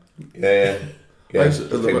 Yeah. It's a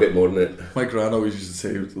bit more than it. My gran always used to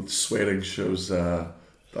say swearing shows a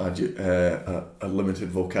limited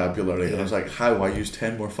vocabulary, and I was like, how? I use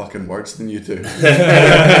 10 more fucking words than you do.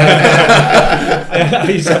 I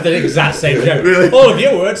used to have the exact same joke. Really? All of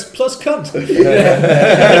your words plus cunt. Do you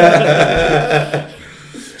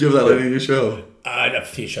have that line in your show? A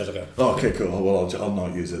few shows ago. Oh, okay, cool. Well, I'll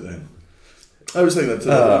not use it then. I was thinking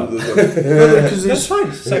that because That's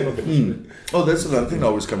fine. Same one. oh, that's another thing that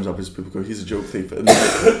always comes up is people go, he's a joke thief, and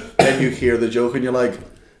then you hear the joke and you're like,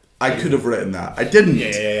 I could have written that. I didn't.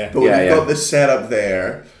 Yeah. But when you've got this setup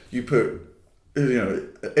there, you put,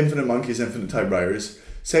 infinite monkeys, infinite typewriters,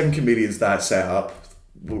 7 comedians, that setup.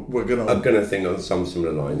 We're gonna. I'm gonna think on some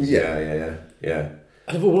similar lines. Yeah.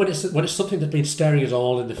 And when it's something that's been staring us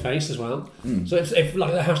all in the face as well. So if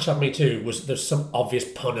like the hashtag Me Too there's some obvious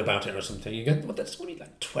pun about it or something, you go, well, that's only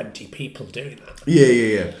like 20 people doing that.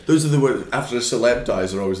 Yeah. Those are the words after a celeb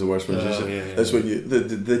dies are always the worst ones. Yeah. That's when you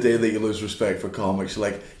the day that you lose respect for comics.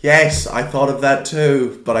 You're like, yes, I thought of that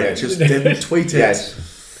too, but I just didn't tweet it.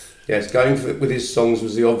 Yes, going with his songs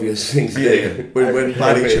was the obvious thing to do.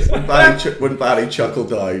 When Barry Chuckle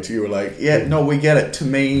died, you were like, yeah, no, we get it. To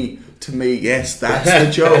me, yes, that's the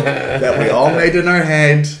joke that we all made in our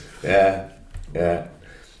head. Yeah.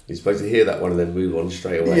 You're supposed to hear that one and then move on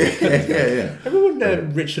straight away. Yeah. I remember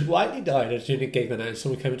when Richard Whiteley died at a gig and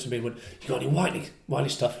someone came up to me and went, you got any Whiteley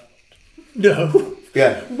stuff? No.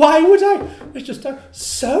 Yeah. Why would I? It's just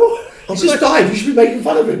so. He just died. You should be making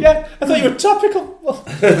fun of him. Yeah, I thought you were topical. Well,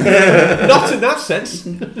 not in that sense.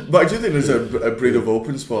 But I do think there's a breed of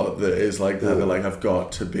open spot that is like that. They're like, I've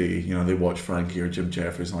got to be, they watch Frankie or Jim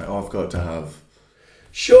Jeffries and like, I've got to have.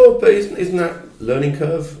 Sure, but isn't that learning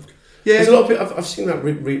curve? Yeah. There's a lot of people, I've seen that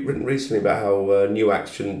written recently about how new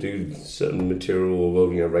acts shouldn't do certain material or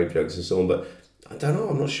rape jokes and so on, but I don't know,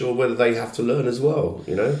 I'm not sure whether they have to learn as well,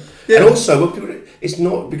 Yeah. And also, it's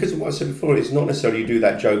not, because of what I said before, it's not necessarily you do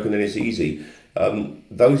that joke and then it's easy.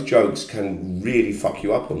 Those jokes can really fuck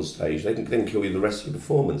you up on stage. They can then kill you the rest of your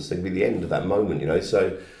performance. They can be the end of that moment,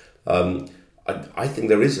 So I think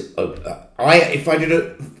there is if I did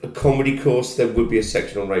a comedy course, there would be a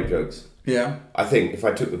section on rape jokes. Yeah. I think if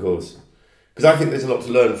I took the course, because I think there's a lot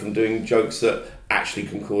to learn from doing jokes that actually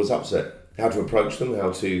can cause upset. How to approach them,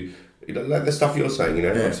 how to, like the stuff you're saying,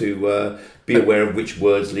 how to be aware of which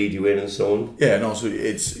words lead you in and so on. Yeah, and also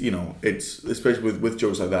it's especially with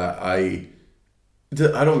jokes like that. I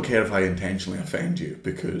don't care if I intentionally offend you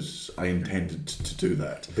because I intended to do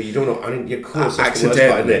that. But you don't know. I mean, of course, that's the worst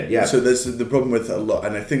part, isn't it? Yeah. So that's the problem with a lot,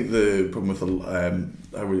 and I think the problem with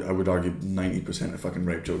I would argue 90% of fucking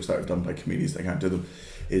rape jokes that are done by comedians that can't do them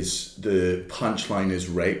is the punchline is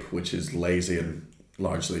rape, which is lazy and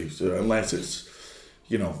largely so unless it's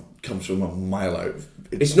comes from a mile out.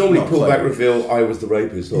 It's normally not pull back clever. reveal, I was the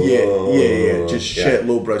rapist. Just shit,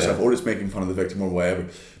 lowbrow stuff, or it's making fun of the victim or whatever.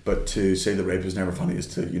 But to say that rape is never funny is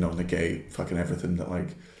to, negate fucking everything that,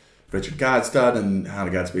 like, Richard Gadd's done, and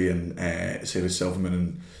Hannah Gadsby, and Sarah Silverman,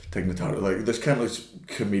 and Tig Notaro. Like, there's countless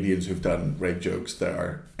comedians who've done rape jokes that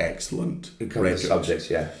are excellent It rape covers jokes. subjects,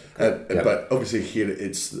 yeah. But obviously here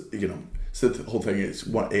it's, so the whole thing is,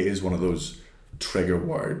 it is one of those trigger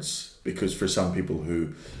words, because for some people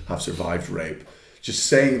who have survived rape, just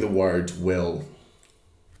saying the word will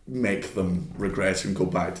make them regret and go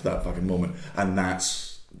back to that fucking moment, and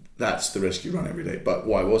that's the risk you run every day. But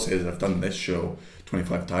what I will say is I've done this show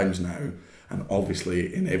 25 times now, and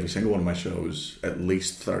obviously in every single one of my shows at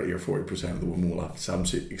least 30 or 40% of the women will have some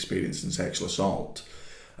experience in sexual assault,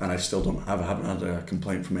 and I still haven't had a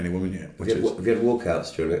complaint from any woman yet. Have you had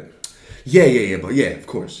walkouts during it? Yeah, but yeah, of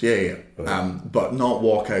course, yeah. Right. But not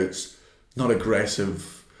walkouts, not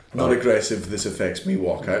aggressive, not aggressive. This affects me.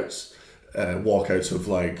 Walkouts, walkouts of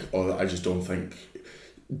like, I just don't think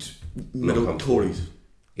middle Tories.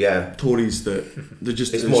 Yeah, Tories that they're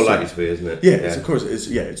just. It's more likely to be, isn't it? Yeah, it's, of course.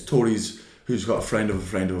 It's Tories who's got a friend of a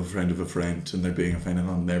friend of a friend of a friend, and they're being offended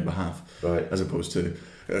on their behalf, right? As opposed to,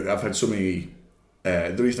 I've had so many.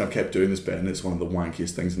 The reason I've kept doing this bit, and it's one of the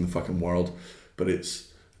wankiest things in the fucking world, but it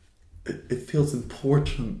feels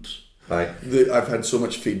important. Right. I've had so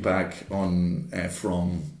much feedback on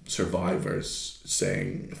from survivors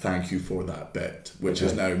saying thank you for that bit, which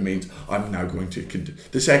is now means I'm now going to.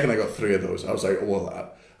 The second I got 3 of those, I was like, oh, well,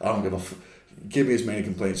 I don't give a. Give me as many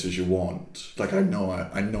complaints as you want. Like I know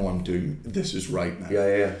I'm doing this is right now.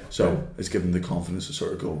 Yeah. So it's given the confidence to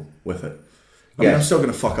sort of go with it. I mean, I'm still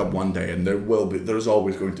going to fuck up one day, and there's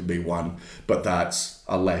always going to be one, but that's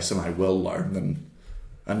a lesson I will learn,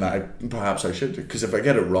 and perhaps I should do, because if I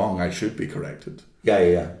get it wrong, I should be corrected.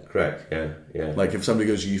 Yeah, correct, yeah. Like if somebody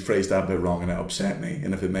goes, you phrased that bit wrong and it upset me,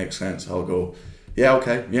 and if it makes sense, I'll go, yeah,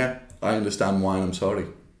 okay, yeah, I understand why, and I'm sorry.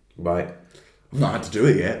 Right. I've not had to do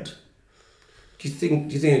it yet. Do you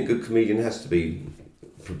think a good comedian has to be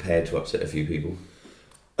prepared to upset a few people?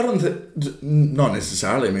 I don't think, not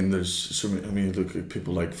necessarily. I mean, there's so many, look at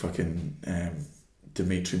people like fucking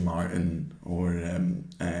Dimitri Martin or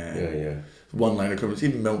one-liner comedians,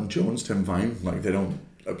 even Milton Jones, Tim Vine, like they don't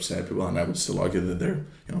upset people, and I would still argue that they're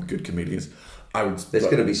good comedians. There's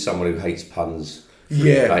going to be someone who hates puns.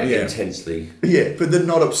 Intensely. Yeah, but they're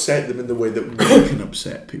not upset them in the way that we can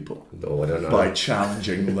upset people. Oh, I don't know. By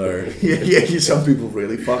challenging their... some people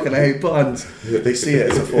really fucking hate puns. They see it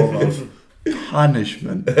as a form of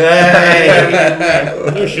punishment.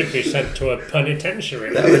 You should be sent to a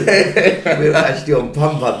penitentiary. We're actually on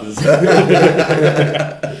pun buttons.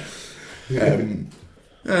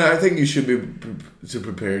 I think you should be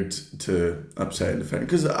prepared to upset and defend,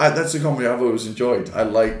 because that's the comedy I've always enjoyed. I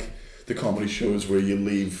like the comedy shows where you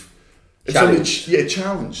leave challenged.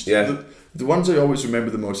 Yeah. The ones I always remember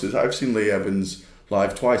the most is I've seen Lee Evans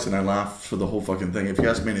live twice, and I laughed for the whole fucking thing. If you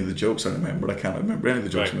ask me any of the jokes I remember, I can't remember any of the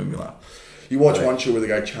jokes that made me laugh. You watch one show where the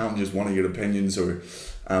guy challenges one of your opinions, or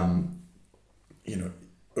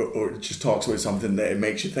or just talks about something that it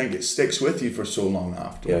makes you think, it sticks with you for so long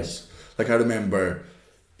afterwards. Yes. Like I remember,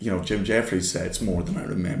 Jim Jeffries sets more than I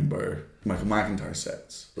remember Michael McIntyre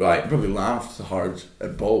sets. Right. I probably laughed hard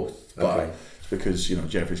at both, but it's because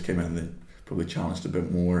Jeffries came in and then probably challenged a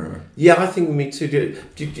bit more. Or... Yeah, I think me too.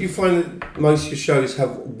 Do you find that most of your shows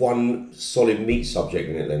have one solid meat subject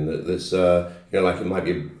in it then? That's like it might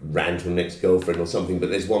be a rant on ex-girlfriend or something, but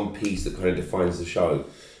there's one piece that kind of defines the show.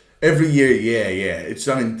 Every year, yeah. It's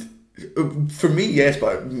done. For me, yes,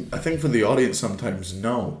 but I think for the audience sometimes,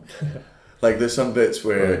 no. Like there's some bits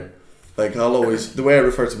where, like I'll always, the way I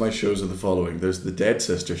refer to my shows are the following. There's the Dead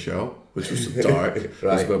Sister show, which was dark. It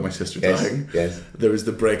was about my sister dying. Yes. There was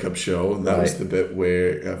the breakup show, and that was the bit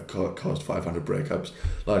where I've caused 500 breakups.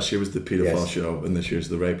 Last year was the paedophile show, and this year's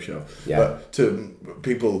the rape show. Yeah. But to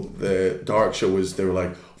people, the dark show they were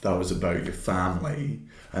like, that was about your family.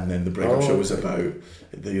 And then the breakup show was about,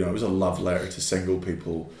 it was a love letter to single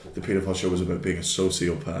people. The paedophile show was about being a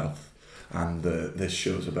sociopath. And this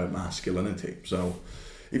show's about masculinity. So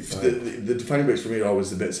the defining bits for me are always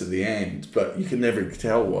the bits at the end, but you can never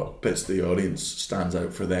tell what bits the audience stands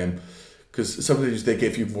out for them, because sometimes they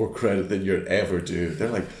give you more credit than you're ever due. They're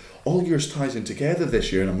like, all yours ties in together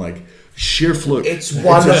this year, and I'm like, sheer fluke. It's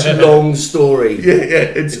one long story.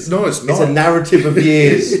 It's not. It's a narrative of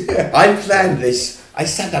years. I planned this. I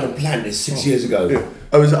sat down and planned this 6 years ago. Yeah.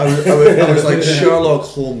 I was like Sherlock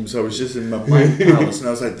Holmes. I was just in my mind palace, and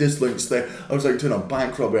I was like, this links there. I was like doing a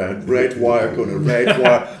bank robbery. I had red wire going to red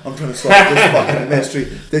wire. I'm trying to solve this fucking mystery.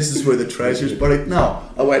 This is where the treasure's buried. No,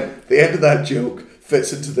 I went, the end of that joke,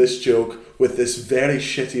 fits into this joke with this very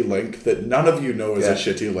shitty link that none of you know is a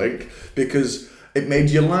shitty link because it made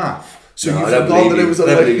you laugh. So you forgot that it was a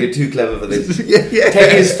link. You're too clever for this. 10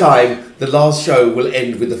 yeah. years' time, the last show will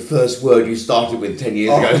end with the first word you started with 10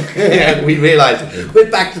 years ago. And we realised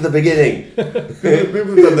we're back to the beginning.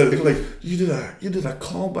 People done that, like, you did a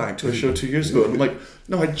callback to a show 2 years ago, and I'm like,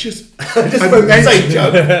 no, I wrote the same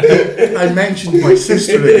joke. I mentioned my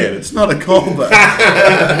sister again. It's not a callback.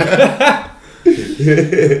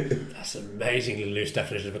 That's an amazingly loose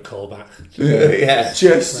definition of a callback. Yeah.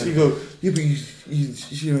 Just you go, yeah, but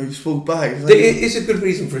you spoke back. It's like, It's a good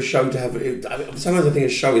reason for a show to have. Sometimes I think a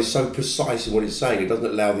show is so precise in what it's saying, it doesn't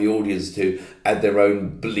allow the audience to add their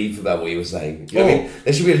own belief about what you were saying. You know what I mean?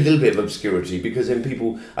 There should be a little bit of obscurity because then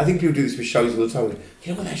I think people do this with shows all the time.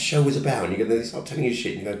 You know what that show was about? And they start telling you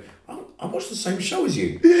shit and you go, oh, I watched the same show as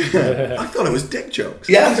you. I thought it was dick jokes.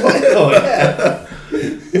 Yeah, that's what I thought,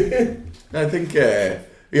 yeah. I think, a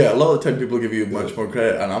lot of the time people give you much more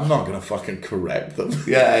credit, and I'm not going to fucking correct them.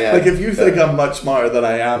 Yeah. Like, if you think I'm much smarter than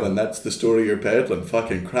I am, and that's the story you're peddling,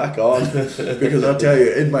 fucking crack on. Because I'll tell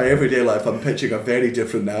you, in my everyday life, I'm pitching a very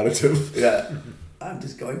different narrative. Yeah. I'm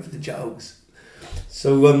just going for the jokes.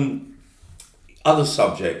 So, other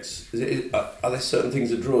subjects, are there certain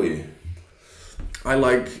things that draw you? I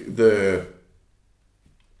like the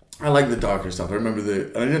darker stuff. I remember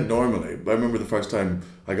and I didn't normally, but I remember the first time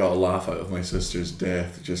I got a laugh out of my sister's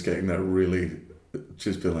death, just getting that really,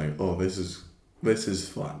 just being like, oh, this is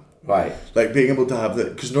fun. Right. Like being able to have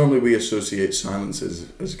that, because normally we associate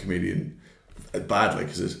silences as a comedian badly,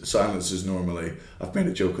 because silence is normally, I've made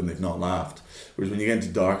a joke and they've not laughed. Whereas when you get into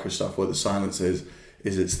darker stuff, what the silence is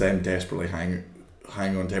it's them desperately hang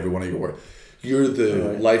on to every one of your words. You're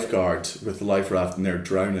the lifeguard with the life raft and they're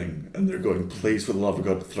drowning and they're going, please, for the love of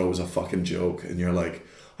God, throw us a fucking joke. And you're like,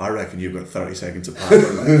 I reckon you've got 30 seconds of power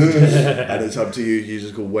left. And it's up to you. You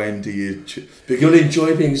just go, when do you... You'll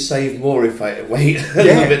enjoy being saved more if I wait a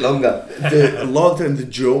little bit longer. A lot of the time, the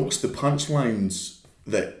jokes, the punchlines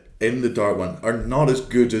that in the dark one are not as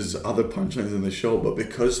good as other punchlines in the show, but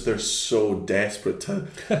because they're so desperate to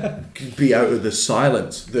be out of the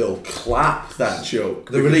silence, they'll clap that joke.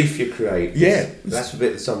 The relief you create. Yeah. That's a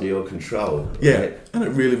bit that's under your control. Yeah. Right? And I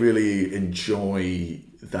really, really enjoy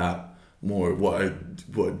that more. What I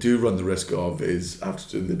do run the risk of is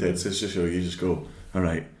after doing the Dead Sister show, you just go, all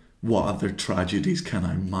right, what other tragedies can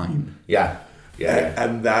I mine? Yeah.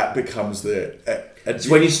 And that becomes the... it's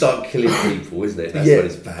when you start killing people, isn't it? That's when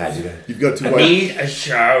it's bad, you know. You've got to need a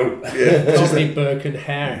show. Yeah. Tommy Burke and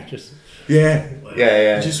hair. Just Yeah.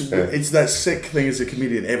 It's that sick thing as a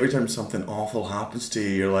comedian. Every time something awful happens to you,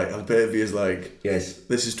 you're like, a bit of you is like, yes,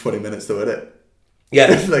 this is 20 minutes though, isn't it? Yeah.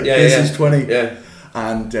 This is 20. Yeah.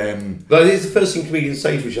 And but it's the first thing comedians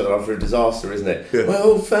say to each other after a disaster, isn't it? Yeah. My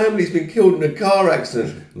whole family's been killed in a car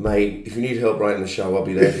accident. Mate, if you need help writing the show, I'll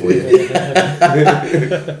be there for you.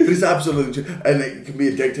 But it's absolutely true. And it can be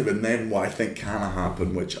addictive. And then what I think can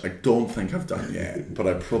happen, which I don't think I've done yet, but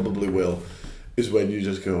I probably will, is when you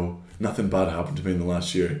just go, nothing bad happened to me in the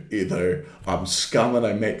last year. Either I'm scum and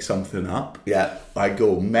I make something up. Yeah. I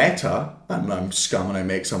go meta and I'm scum and I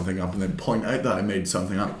make something up and then point out that I made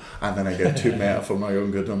something up and then I get too meta for my own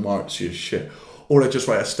good and marks you shit. Or I just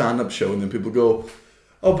write a stand-up show and then people go,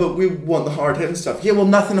 oh, but we want the hard-hitting stuff. Yeah, well,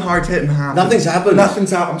 nothing hard-hitting happened. Nothing's happened. Nothing's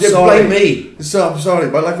happened. Yeah, sorry. blame me. So I'm sorry.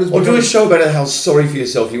 My life is... Or do a show about how sorry for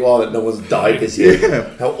yourself you are that no one's died this year.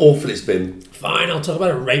 Yeah. How awful it's been. fine, I'll talk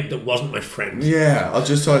about a rape that wasn't my friend. Yeah, I'll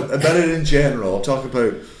just talk about it in general. I'll talk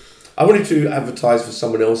about... I wanted to advertise for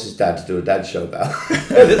someone else's dad to do a dad show about.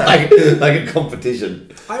 like a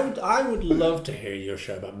competition. I would love to hear your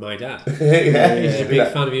show about my dad. Yeah. He's a big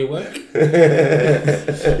fan of your work.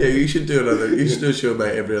 Yeah, you should do another. You should do a show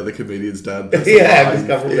about every other comedian's dad. That's Yeah, a just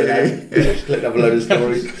cover all the dads. Click up a load of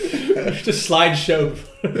stories. Just a slideshow.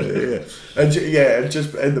 And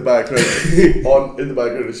just in the background,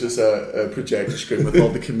 it's just a projector screen with all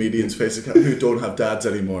the comedians' faces who don't have dads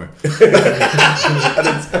anymore. And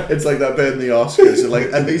it's like that bit in the Oscars,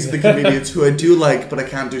 and these are the comedians who I do like, but I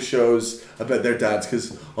can't do shows about their dads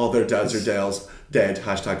because all their dads are dead.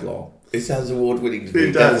 #law. It sounds award-winning to me.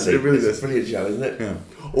 It does. It really it's does. a brilliant show, isn't it? Yeah.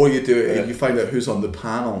 Or you do it, you find out who's on the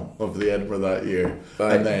panel of the Edinburgh that year,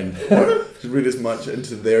 Right. and then read as much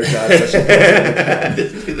into their dads as you can.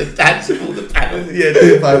 The dads of all the panel. Yeah,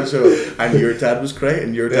 do a panel show. And your dad was great,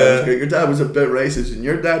 and your dad was great. Your dad was a bit racist, and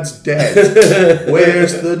your dad's dead.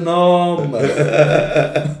 Where's the nom?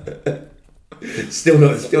 Still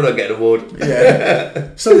not getting an award.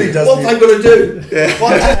 Yeah. Somebody does. What am I going to do? Yeah.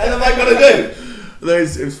 What the hell am I going to do?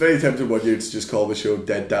 It's very tempting one year to just call the show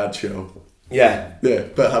Dead Dad Show. Yeah. Yeah,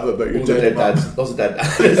 but how about your Lots of dead dead mum? dads. Lots of dead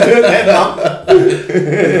dads. Let's do it, dead mum.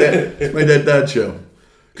 It's my dead dad show.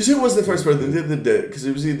 Because who was the first person that did it? Because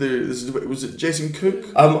it was either was it Jason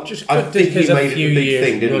Cook? Just I think he a made few it a big years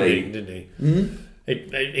thing, didn't running, he? didn't he? Mm-hmm.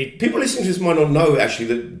 People listening to this might not know actually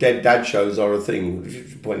that dead dad shows are a thing. We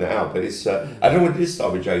should point that out. But it's I don't know when it did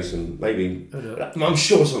start with Jason. Maybe I'm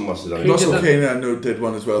sure someone must have done it. Russell Kane, I know, did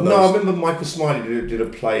one as well. No, I remember Michael Smiley did a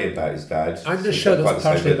play about his dad. I'm So just sure quite that's the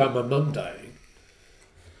same partially bit. about my mum dying.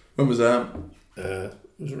 When was that? It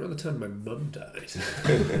was around the time my mum died.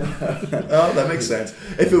 Oh, that makes sense.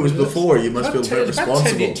 If it was before, you must feel very It's about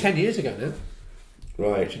responsible. 10 years ago now.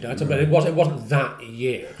 Right. She died, but it wasn't that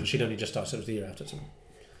year because she'd only just started. It was the year after. So.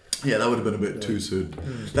 Yeah, that would have been a bit too soon.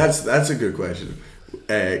 That's a good question.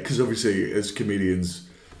 Because obviously, as comedians,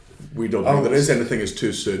 we don't think there is anything as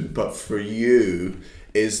too soon. But for you,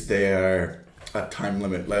 is there a time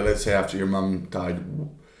limit? Like, let's say after your mum died,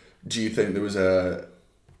 do you think there was a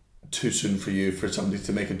too soon for you for somebody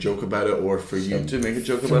to make a joke about it, or for you to make a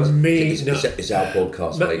joke about it? Me, It's, no. it's our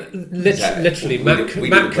podcast, mate. Literally, We Matt do the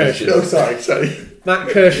Kirshen. No, sorry. Matt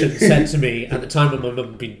Kirshen said to me at the time when my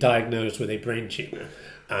mum had been diagnosed with a brain tumour,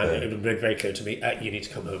 and it had been very clear to me, you need to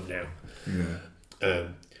come home now.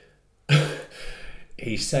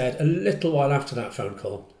 He said a little while after that phone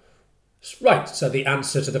call, right, so the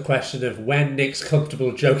answer to the question of when Nick's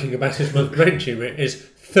comfortable joking about his mum's brain tumour is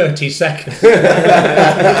 30 seconds. I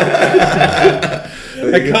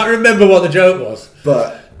can't remember what the joke was.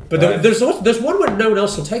 But There's one where no one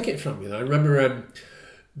else will take it from you. I remember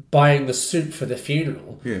buying the suit for the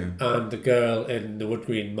funeral, and the girl in the Wood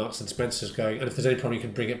Green Marks and Spencer's going, and if there's any problem, you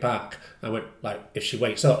can bring it back. I went, like, if she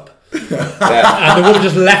wakes up. And the woman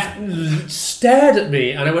just stared at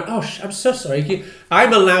me, and I went, oh, I'm so sorry.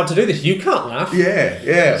 I'm allowed to do this. You can't laugh. yeah.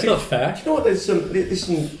 It's not fair. You know what? There's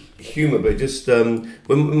some humour, but just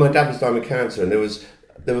when my dad was dying with cancer, and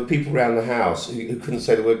there were people around the house who couldn't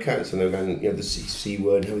say the word cancer, and they were going, the C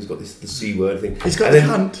word. How he's got the C word thing. He's got the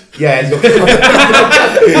cunt. Yeah, he's got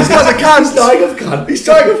He's got the cunt. He's dying of cunt. He's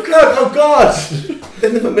dying of cunt. Oh God.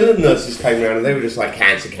 Then the Macmillan nurses came around and they were just like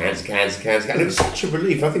cancer. And it was such a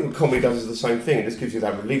relief. I think what comedy does is the same thing. It just gives you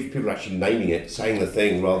that relief. People are actually naming it, saying the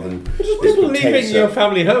thing rather than Just people leaving your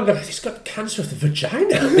family home going, he's got cancer of the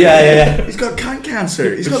vagina. Yeah. He's got cunt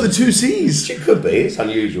cancer. He's got the 2 C's. It could be. It's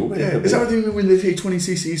unusual. But it could Is be. that what they mean when they take 20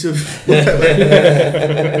 cc's of?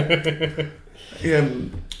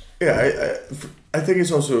 I think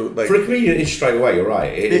it's also like For a comedian, it's straight away. You're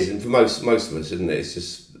right. It is, and for most of us, isn't it? It's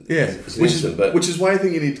just it's an instant. which is why I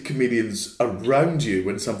think you need comedians around you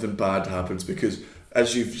when something bad happens, because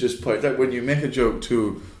as you've just pointed out, when you make a joke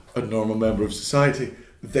to a normal member of society,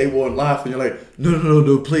 they won't laugh, and you're like,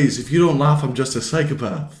 no, please, if you don't laugh, I'm just a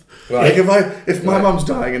psychopath. Right. Like if my mum's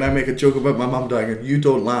dying and I make a joke about my mum dying and you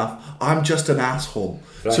don't laugh, I'm just an asshole.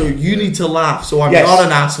 Right. So you need to laugh, so I'm Yes. not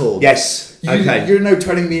an asshole. Yes. Okay. You're now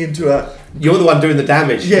turning me into a... You're the one doing the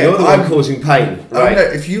damage. Yeah, You're the one I'm- causing pain. Right.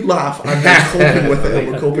 If you laugh, I'm then coping with it, and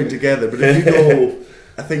we're coping together. But if you go,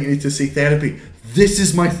 I think you need to see therapy. This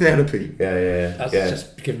is my therapy. Yeah. That's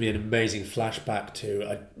just given me an amazing flashback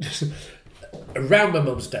to around my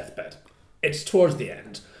mum's deathbed. It's towards the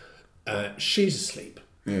end. She's asleep.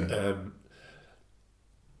 Yeah.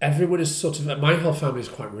 Everyone is sort of... My whole family is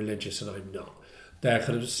quite religious and I'm not. They're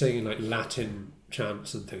kind of singing like Latin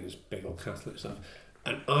chants and things, big old Catholic stuff.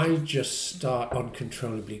 And I just start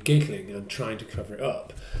uncontrollably giggling and trying to cover it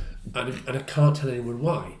up. And I can't tell anyone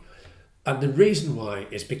why. And the reason why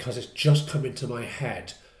is because it's just come into my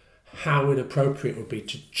head how inappropriate it would be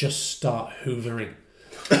to just start hoovering.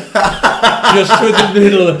 Just through the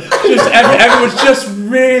middle. Everyone's just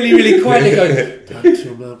really, really quietly going,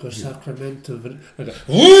 Tantum Algo Sacramentum. And I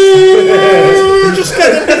go, just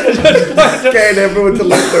Getting everyone to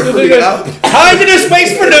lift their feet up. time in a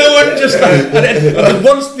space for no one. Just and then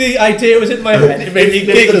once the idea was in my head, it made me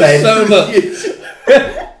giggle so much.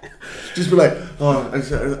 Just be like,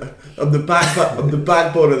 I'm the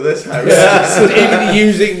backbone of this house. So even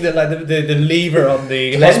using the lever on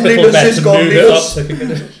the hospital bed to move it up.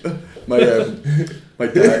 My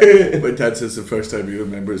dad says the first time he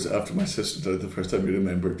remembers after my sister died, the first time he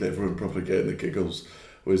remembered everyone probably getting the giggles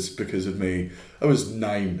was because of me. I was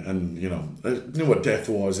 9, and I knew what death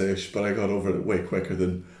was-ish, but I got over it way quicker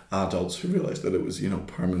than adults who realised that it was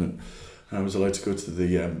permanent. And I was allowed to go to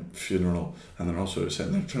the funeral, and they're also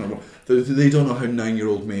sitting there trying to... They don't know how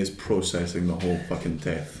 9-year-old me is processing the whole fucking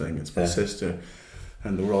death thing. It's my sister.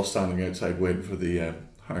 And they were all standing outside waiting for the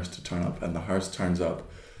hearse to turn up, and the hearse turns up,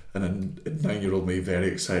 and then 9-year-old me very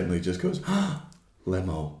excitedly just goes,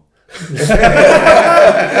 limo.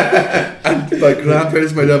 And my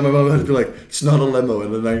grandparents, my dad, my mum had to be like, it's not a limo.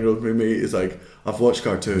 And the 9-year-old me is like, I've watched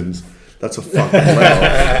cartoons. That's a fucking limo.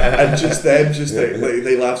 And just them,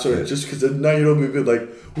 they laugh so hard. Just because the 9-year-old me would be like,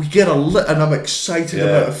 we get and I'm excited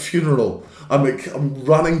about a funeral. I'm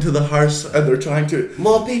running to the hearse and they're trying to...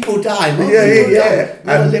 More people die. More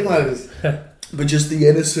limos. But just the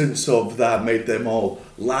innocence of that made them all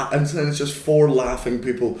laugh. And then it's just 4 laughing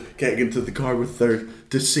people getting into the car with their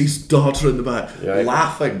deceased daughter in the back,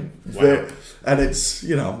 laughing. Wow. And it's,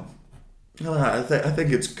 I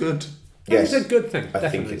think it's good. Yes. It's a good thing. I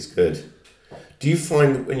think it's good. Do you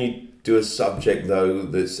find when you do a subject though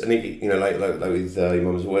that's, and like with your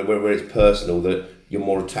mum's, where it's personal, that you're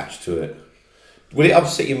more attached to it? Will it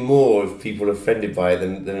upset you more if people are offended by it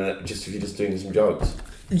than just if you're just doing some jokes?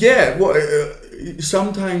 Yeah, well,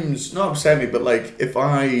 sometimes not upset me, but like if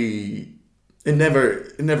it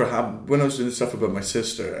never happened. When I was doing stuff about my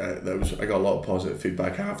sister, I got a lot of positive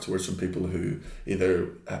feedback afterwards from people who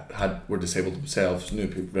either were disabled themselves,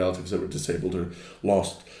 knew relatives that were disabled, or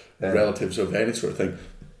lost relatives of any sort of thing.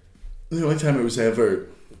 The only time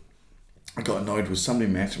I got annoyed was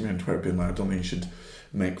somebody messaged me on Twitter being like, I don't think you should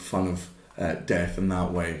make fun of death in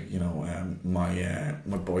that way.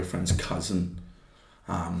 My boyfriend's cousin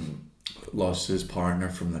lost his partner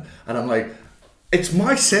from and I'm like, it's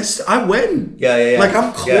my sister. I win. Yeah. Like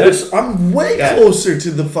I'm close. Yeah. I'm way closer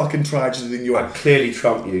to the fucking tragedy than you are. I clearly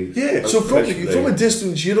trump you. Yeah. So from a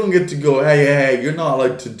distance, you don't get to go, hey, you're not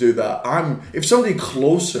allowed to do that. If somebody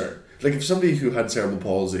closer, like if somebody who had cerebral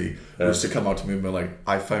palsy was to come out to me and be like,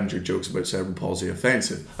 I found your jokes about cerebral palsy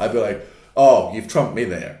offensive, I'd be like, oh, you've trumped me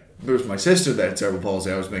there. There was my sister that had cerebral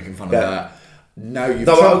palsy. I was making fun of that. Now you've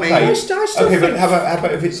trumped me. Okay, but how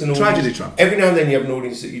about if it's an audience? Tragedy Trump. Every now and then you have an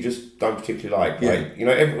audience that you just don't particularly like. Yeah.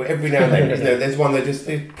 Right? Every now and then there's one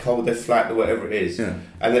they're cold, they're flat, or whatever it is. Yeah.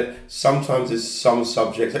 And that sometimes there's some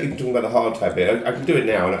subjects, like even talking about the hard type bit, I can do it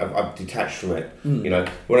now and I've detached from it.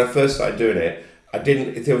 When I first started doing it,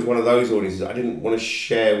 if there was one of those audiences, I didn't want to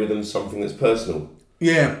share with them something that's personal.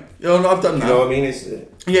 Yeah, I've done that. You know what I mean?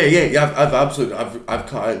 I've absolutely, I've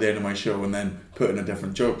cut out the end of my show and then put in a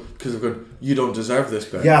different joke because I've gone, you don't deserve this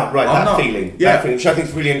bit. Yeah, right. That feeling, which I think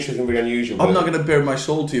is really interesting, really unusual. I'm not going to bare my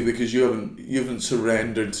soul to you because you haven't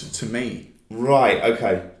surrendered to me. Right.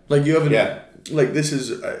 Okay. Like you haven't. Yeah. Like this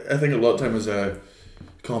is, I think a lot of time as a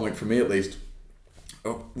comic, for me at least,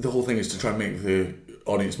 the whole thing is to try and make the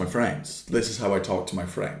audience my friends. This is how I talk to my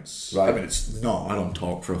friends. Right. I mean, it's not, I don't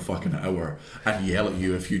talk for a fucking hour and yell at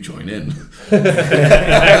you if you join in.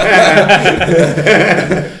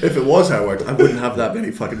 If it was how I wouldn't have that many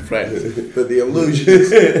fucking friends. But the illusion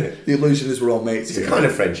is we're all mates. It's a kind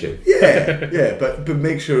of friendship. Yeah, but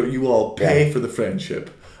make sure you all pay for the friendship.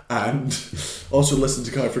 And also listen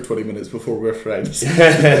to Kai for 20 minutes before we're friends. But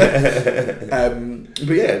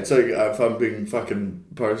yeah, it's like if I'm being fucking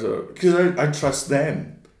personal, because I trust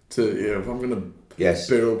them to, if I'm going to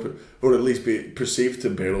bear open, or at least be perceived to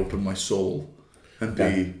bear open my soul and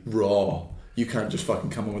be raw, you can't just fucking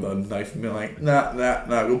come in with a knife and be like, nah,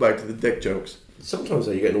 go back to the dick jokes. Sometimes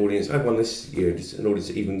you get an audience. I had one this year, just an audience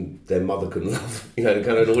that even their mother couldn't love. The kind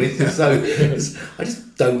of an audience. So I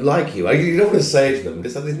just don't like you. You don't want to say it to them.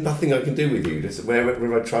 There's nothing I can do with you. Just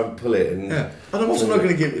wherever I try and pull it. And I'm also not going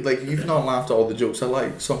to give, like, you've not laughed at all the jokes I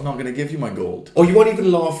like, so I'm not going to give you my gold. Or you won't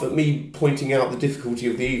even laugh at me pointing out the difficulty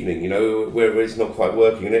of the evening. Where it's not quite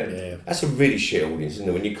working. That's a really shit audience, isn't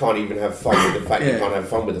it? When you can't even have fun with the fact you can't have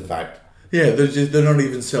fun with the fact. Yeah, they're not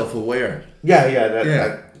even self-aware.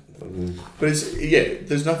 But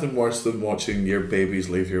there's nothing worse than watching your babies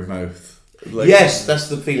leave your mouth. Like, yes, that's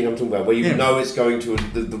the feeling I'm talking about, where you know it's going to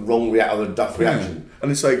the wrong or the duff reaction.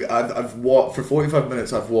 And it's like I've watched for 45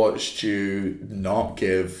 minutes. I've watched you not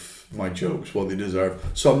give my jokes what they deserve,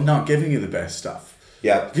 so I'm not giving you the best stuff.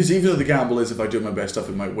 Yeah, because even though the gamble is if I do my best stuff,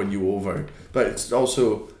 it might win you over. But it's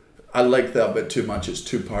also I like that a bit too much. It's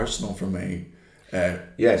too personal for me.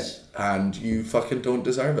 Yes, and you fucking don't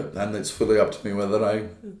deserve it, and it's fully up to me whether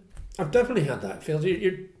I've definitely had that feel.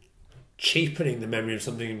 You're cheapening the memory of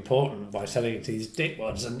something important by selling it to these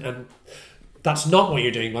dickwads, and that's not what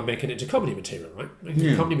you're doing by making it into comedy material, right?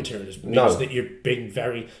 Making comedy material means that you're being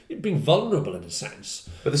vulnerable in a sense.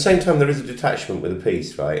 But at the same time, there is a detachment with a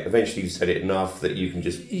piece, right? Eventually, you've said it enough that you can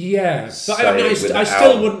just But I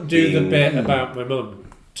still wouldn't do the bit about my mum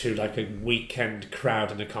to like a weekend crowd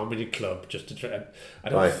in a comedy club just to try.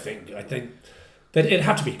 I think that it'd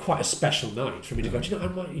have to be quite a special night for me to go, I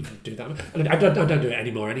might even do that. And I don't do it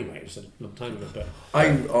anymore anyway. It's a long time ago. But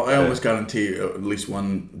I almost guarantee at least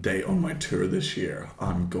one day on my tour this year,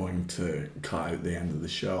 I'm going to cut out the end of the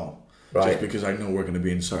show. Right. Just because I know we're going to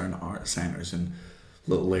be in certain art centres and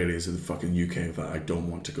little areas of the fucking UK that I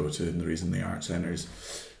don't want to go to, and the reason the art centres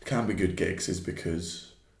can be good gigs is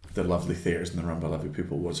because they're lovely theatres and they're run by lovely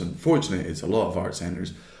people. What's unfortunate is a lot of art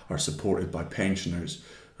centres are supported by pensioners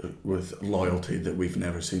with loyalty that we've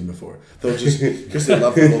never seen before. They'll just, because they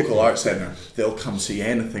love the local art centre, they'll come see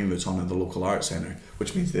anything that's on at the local art centre,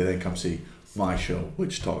 which means they then come see my show,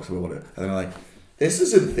 which talks about it. And they're like, this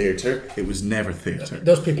isn't theatre, it was never theatre.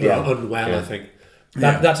 Those people are unwell, I think.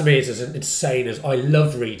 That to me is as insane as I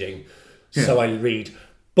love reading, so I read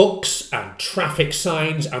books and traffic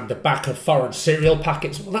signs and the back of foreign cereal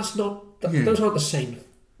packets. Well, that's not, those aren't the same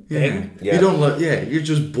thing. You don't you're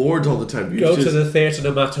just bored all the time. Go to the theatre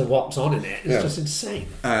no matter what's on in it. It's just insane.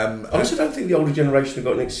 I also don't think the older generation have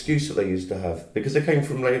got an excuse that they used to have, because they came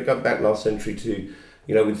from, like, go back last century to,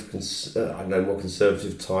 you know, with more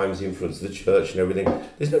conservative times, the influence of the church and everything.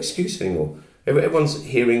 There's no excuse anymore. Everyone's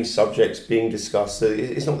hearing subjects being discussed.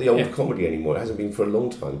 It's not the old comedy anymore. It hasn't been for a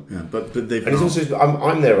long time. Yeah, but they've. And it's also,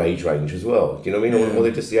 I'm their age range as well. Do you know what I mean? Or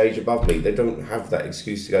they're just the age above me. They don't have that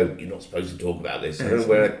excuse to go, you're not supposed to talk about this. I don't know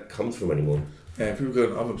where it comes from anymore. Yeah, people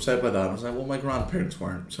go, I'm upset by that. I was like, well, my grandparents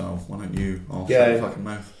weren't, so why don't you all shut your fucking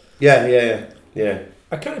mouth? Yeah.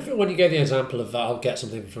 I kind of feel when you gave the example of I'll get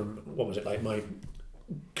something from, what was it, like my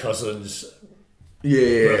cousin's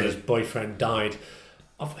brother's boyfriend died.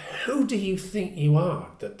 Of who do you think you are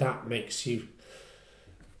that makes you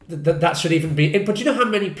that should even be? But do you know how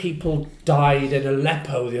many people died in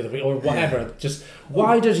Aleppo the other week or whatever? Just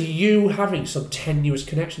why does you having some tenuous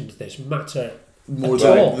connection to this matter more at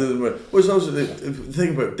all? Well, it's also the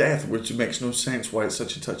thing about death, which makes no sense why it's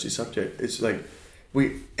such a touchy subject. It's like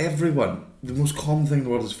everyone, the most common thing in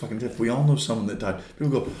the world is fucking death. We all know someone that died.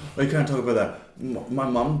 People go, oh, you can't talk about that. My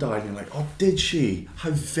mum died, and you're like, oh, did she? How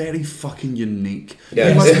very fucking unique. Yeah.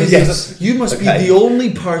 You must be the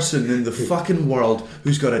only person in the fucking world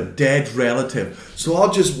who's got a dead relative. So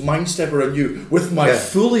I'll just mind step around you with my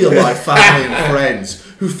fully alive family and friends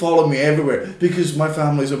who follow me everywhere, because my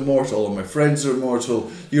family's immortal and my friends are immortal.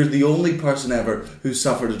 You're the only person ever who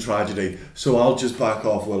suffered a tragedy, so I'll just back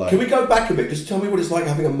off. Can we go back a bit? Just tell me what it's like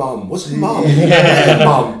having a mum. What's a mum?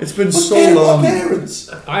 Mum. It's been so long. Parents.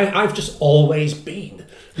 I've just always been.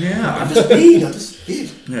 Yeah, I just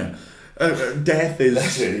did. Yeah, death is.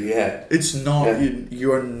 That's it. Yeah. It's not. Yeah.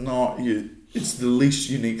 You are not. It's the least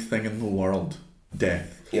unique thing in the world.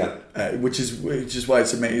 Death. Yeah. Which is why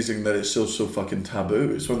it's amazing that it's so fucking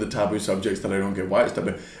taboo. It's one of the taboo subjects that I don't get why it's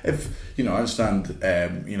taboo. If I understand,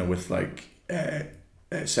 with like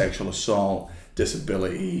sexual assault,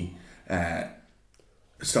 disability,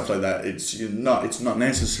 stuff like that. It's not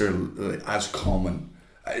necessarily as common.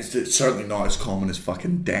 It's certainly not as common as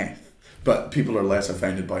fucking death. But people are less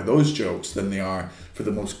offended by those jokes than they are for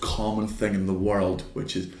the most common thing in the world,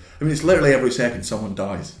 which is, it's literally every second someone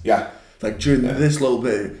dies. Yeah. Like during this little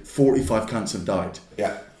bit, 45 cunts have died.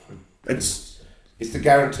 Yeah. It's the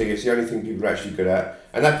guarantee. It's the only thing people are actually good at.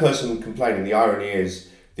 And that person complaining, the irony is,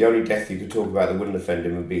 the only death you could talk about that wouldn't offend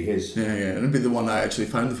him would be his. Yeah, and it'd be the one I actually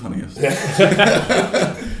found the funniest.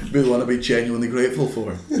 Be the one I'd be genuinely grateful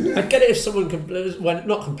for. I get it if someone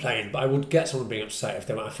not complain, but I would get someone being upset if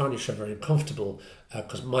they went, I found your show very uncomfortable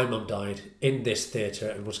because my mum died in this theatre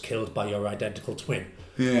and was killed by your identical twin.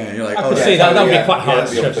 Yeah, you're like, I could see that would be quite hard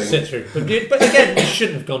to sit through. But again, you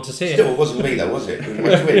shouldn't have gone to see it. Still, it wasn't me though, was it? It was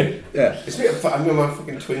my twin. Yeah. My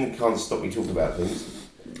fucking twin can't stop me talking about things.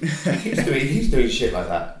 He's doing shit like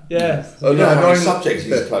that. Yeah. Oh, no, how many subjects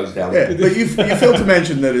he's closed down. Yeah, but you failed to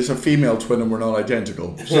mention that it's a female twin and we're not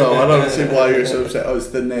identical. So I don't see why you're so upset. Oh, it's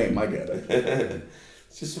the name, I get it.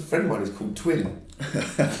 It's just a friend of mine who's called Twin.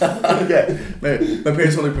 Yeah, my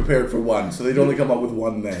parents only prepared for one, so they'd only come up with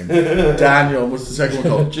one name. Daniel, what's the second one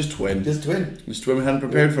called? Just Twin. Just Twin. Just Twin, we hadn't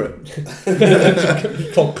prepared for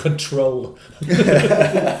it. Called Control.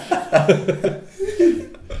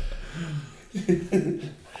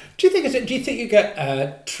 Do you think you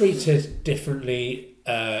get treated differently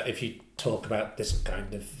if you talk about this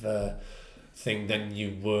kind of thing than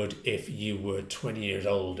you would if you were 20 years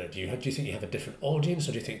older? Do you think you have a different audience,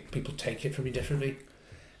 or do you think people take it from you differently?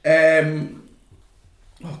 Good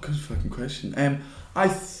fucking question. I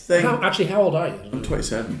think. How old are you? I'm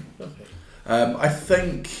 27. Okay. I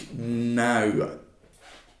think now.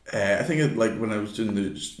 I think like when I was doing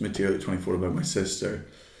the material at 24 about my sister.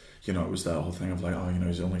 It was that whole thing of like,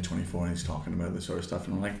 he's only 24 and he's talking about this sort of stuff.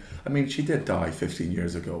 And I'm like, she did die 15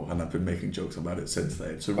 years ago and I've been making jokes about it since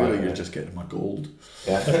then. So really, you're just getting my gold.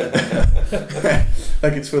 Yeah.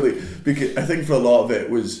 Like, it's really, because I think for a lot of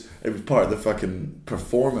it was part of the fucking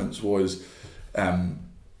performance was,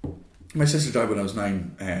 my sister died when I was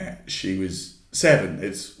 9. She was 7.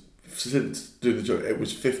 It's, since doing the joke, it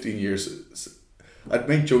was 15 years I'd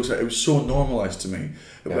make jokes that it was so normalised to me.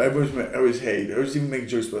 Yeah. I was even making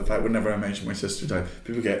jokes about the fact whenever I mention my sister died,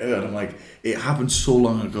 people get and I'm like, it happened so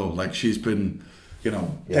long ago. Like she's been,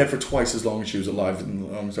 dead for twice as long as she was alive, and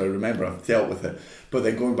as long as I remember, I've dealt with it. But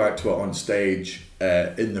then going back to it on stage,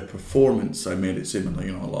 in the performance, I made it seem like,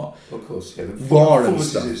 a lot. Of course, yeah. The Var and performance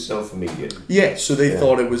stuff. is itself immediate. Yeah, so they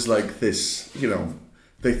thought it was like this,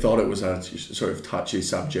 they thought it was a sort of touchy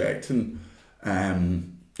subject, and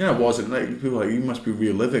it wasn't. Like people were like, you must be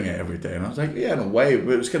reliving it every day, and I was like, yeah, in a way,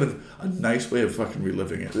 but it was kind of a nice way of fucking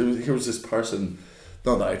reliving it. Here was this person,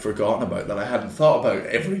 not that I'd forgotten about, that I hadn't thought about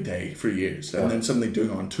every day for years, and then suddenly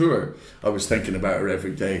doing it on tour, I was thinking about her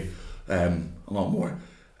every day, a lot more.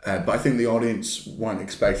 But I think the audience weren't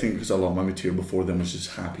expecting, because a lot of my material before then was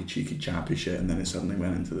just happy, cheeky, chappy shit, and then it suddenly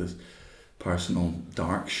went into this personal,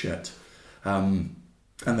 dark shit.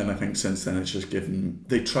 And then I think since then it's just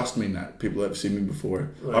they trust me now. People that have seen me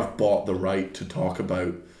before, right. I've bought the right to talk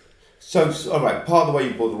about. So, all right, part of the way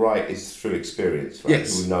you bought the right is through experience, right?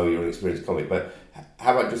 Yes. People know you're an experienced comic, but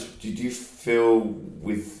how about do you feel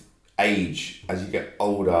with age, as you get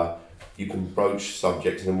older, you can broach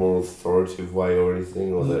subjects in a more authoritative way or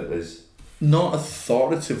anything, or that there's... Not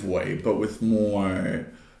authoritative way, but with more...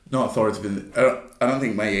 Not authoritative. I don't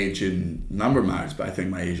think my age in number matters, but I think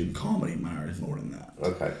my age in comedy matters more than that.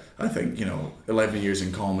 Okay. I think 11 years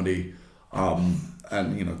in comedy,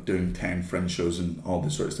 and doing 10 Fringe shows and all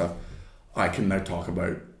this sort of stuff, I can now talk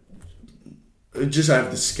about. Just I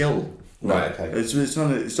have the skill. Right. Okay. It's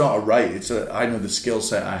not a right. I know the skill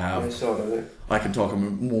set I have. Yeah, so don't know. I can talk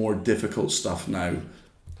about more difficult stuff now.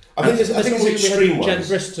 I think it's extreme ones. Jen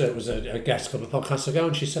Brister was a guest a couple of podcasts ago,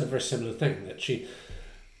 and she said a very similar thing, that she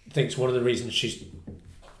thinks one of the reasons she's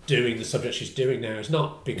doing the subject she's doing now is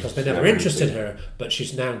not because they never interested her, but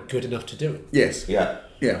she's now good enough to do it. Yes. Yeah.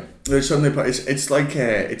 Yeah. There's something. It's like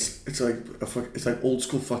old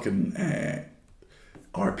school fucking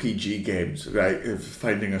RPG games, right?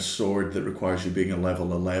 Finding a sword that requires you being a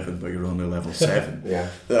level 11, but you're only level 7. Yeah.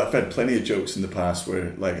 I've had plenty of jokes in the past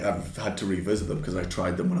where I've had to revisit them because I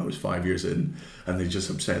tried them when I was 5 years in, and they just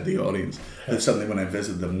upset the audience. And suddenly when I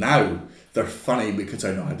visit them now, they're funny because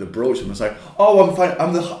I know how to broach them. It's like, oh, I'm fine.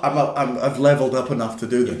 I've leveled up enough to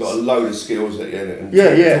do this. You've got a load of skills at you and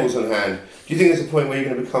tools on hand. Do you think there's a point where you're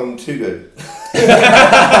going to become too good?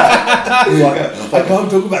 I can't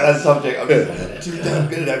talk about that subject. I'm too damn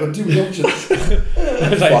good. I've got too many options.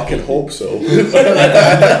 I fucking hope so.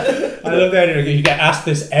 I love the idea you get asked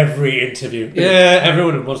this every interview. Yeah,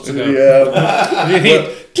 everyone wants to know. Yeah. You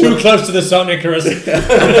think too close to the sun, Icarus.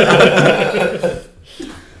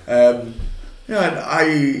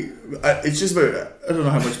 It's just about, I don't know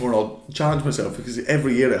how much more I'll challenge myself, because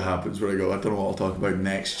every year it happens where I go, I don't know what I'll talk about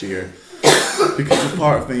next year, because a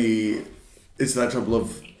part of me, it's that trouble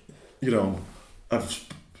of,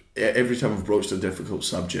 every time I've broached a difficult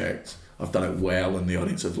subject, I've done it well, and the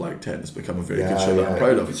audience have liked it, and it's become a very good show that I'm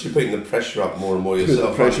proud of. But you're putting the pressure up more and more yourself. Put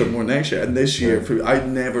the pressure up more next year, and this year, I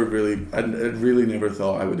really never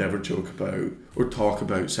thought I would ever joke about or talk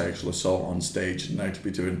about sexual assault on stage, and now to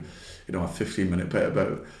be doing, a 15-minute bit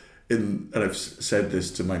about, and I've said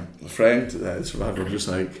this to my friend, survivor, was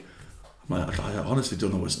like, I honestly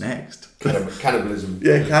don't know what's next. Cannibalism.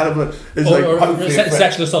 Yeah, cannibalism. It's or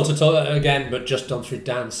sexual assault again, but just done through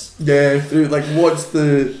dance. Yeah, what's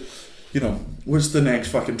the next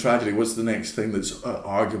fucking tragedy? What's the next thing that's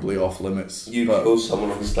arguably off limits? You kill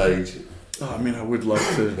someone on stage. Oh, I mean, I would love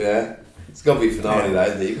to. Yeah, it's got to be finale, though,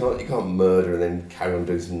 isn't it? You can't murder and then carry on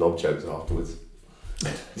doing some knob jokes afterwards.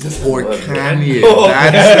 Or can you?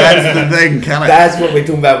 That's the thing, can I? That's what we're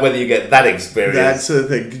talking about, whether you get that experience. That's the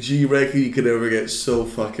thing. Do you reckon you could ever get so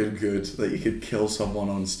fucking good that you could kill someone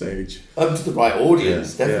on stage? To the right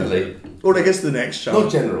audience, definitely. Yeah. Or I guess the next challenge...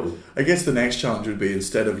 Not general. I guess the next challenge would be,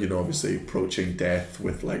 instead of, obviously approaching death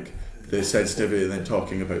with, the sensitivity and then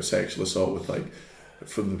talking about sexual assault with,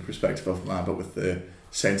 from the perspective of a man, but with the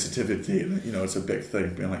sensitivity, it's a big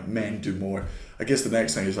thing, being like, men do more. I guess the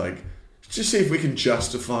next thing is, just see if we can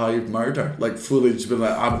justify murder. Fully just be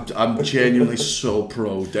like, I'm genuinely so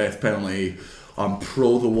pro death penalty. I'm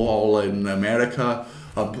pro the wall in America.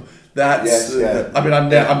 I'm never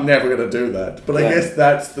going to do that. But I guess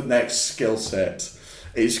that's the next skill set,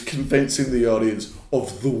 is convincing the audience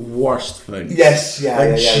of the worst thing. Yes,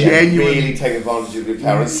 genuinely really take advantage of your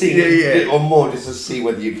power and see it or more, just to see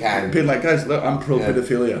whether you can. Being like, guys, look, I'm pro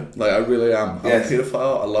pedophilia. I really am. I'm a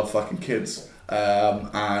paedophile. I love fucking kids.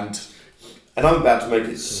 And And I'm about to make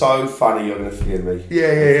it so funny you're going to forgive me.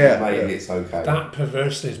 Yeah. Maybe it's okay. That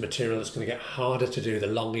perversely is material that's going to get harder to do the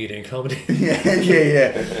longer you're doing comedy.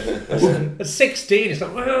 yeah. At 16, it's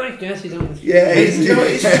like, well, I guess he's on. Yeah, It's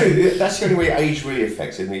true. That's the only way age really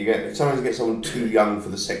affects it. You get sometimes you get someone too young for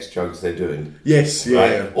the sex jokes they're doing. Yes, yeah.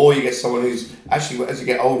 Right? Or you get someone who's actually, as you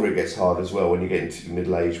get older, it gets hard as well when you get into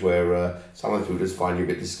middle age, where sometimes people just find you a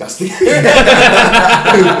bit disgusting.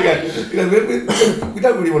 We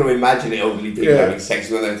don't really want to imagine elderly people having sex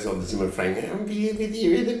with their sort of similar frame. I'll be with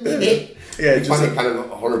you in a minute. Yeah, you find it kind of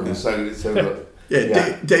horrible. So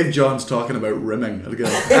Dave John's talking about rimming. I'll go,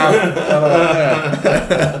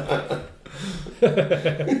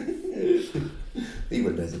 he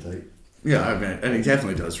wouldn't hesitate. yeah, I mean, and he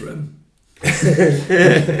definitely does rim.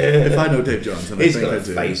 If I know Dave Johnson, He's I think got I a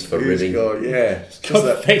do. face for rimming. It's just Got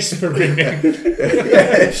that, face for rimming.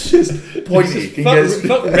 it's just pointy. He gets-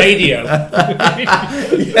 Fuck radio.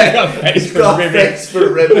 You got face for Got rimming. face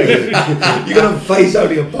for rimming. You got a face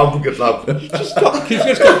only a bum could love.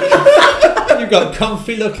 You've got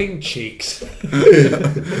comfy looking cheeks.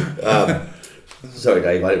 Sorry,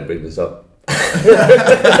 Dave, I didn't bring this up.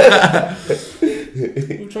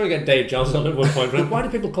 We're trying to get Dave Johnson on at one point. Like, why do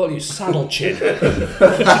people call you Saddle Chin?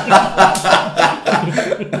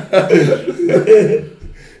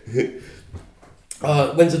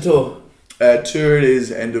 When's the tour? Tour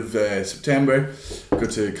is end of September. Go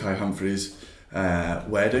to Kai Humphrey's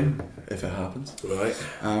wedding, if it happens. Right.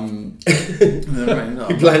 Right,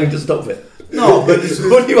 You planning to stop it? no, but it's,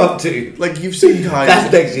 What are you up to? like you've seen Kai.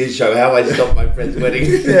 That's next year's show. How I stopped my friend's wedding.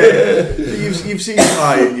 You've seen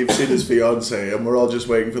Kai and you've seen his fiance, and we're all just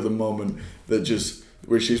waiting for the moment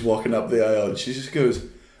where she's walking up the aisle and she just goes,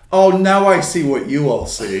 "Oh, now I see what you all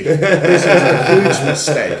see. This is a huge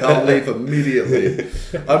mistake. I'll leave immediately."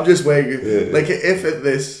 I'm just waiting. Like if at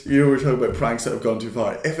this, we're talking about pranks that have gone too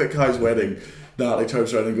far. If at Kai's wedding, Natalie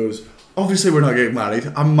turns around and goes, "Obviously we're not getting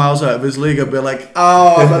married. I'm miles out of his league." I'd be like,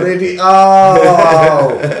 "Oh, I'm an idiot.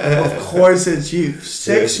 Oh, of course it's you.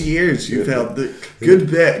 6 years you've held the good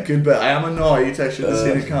bit. I am annoyed. I should have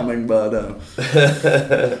seen it coming, but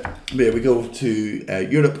yeah, we go to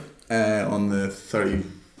Europe on the 30th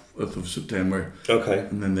of September. Okay.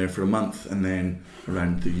 And then there for a month, and then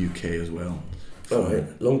around the UK as well.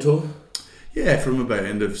 Alright. Long tour? Yeah, from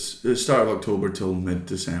about start of October till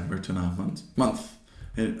mid-December, 2.5 months.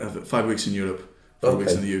 5 weeks in Europe, 4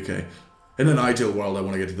 weeks in the UK. In an ideal world, I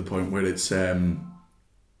want to get to the point where it's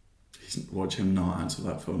watch him not answer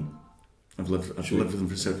that phone. I've lived with him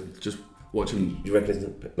for 7. Just watch him. Do you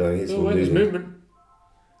reckon? No, he's There's movement.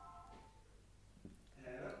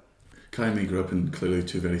 Kai and me grew up in clearly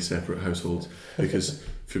 2 very separate households, because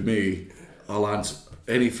for me, I'll answer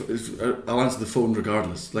the phone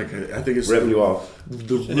regardless. Like I think it's wherever you are.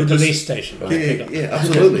 In a police station. Yeah,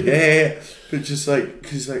 absolutely. Yeah. But just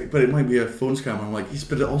but it might be a phone scam. I'm like, yes,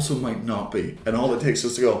 but it also might not be. And all it takes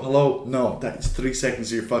is to go, "Hello." No, that's 3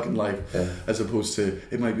 seconds of your fucking life, as opposed to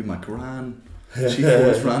it might be my gran. She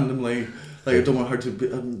phones randomly. Like I don't want her to be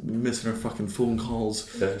missing her fucking phone calls.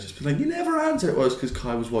 Just be like, "You never answer." It was because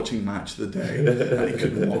Kai was watching Match of the Day and he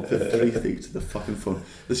couldn't walk the 3 feet to the fucking phone.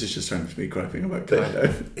 This is just trying to me griping about Kai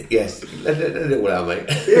now. Yes, let it all out, mate.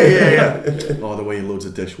 Yeah. Oh, the way he loads a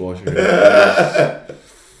dishwasher.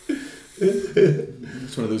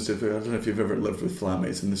 It's one of those difficult. I don't know if you've ever lived with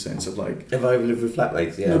flatmates in the sense of like. Have I ever lived with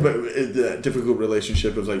flatmates? Yeah. No, but the difficult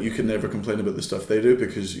relationship of like you can never complain about the stuff they do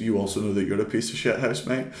because you also know that you're a piece of shit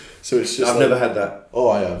housemate. So it's just. I've never had that. Oh,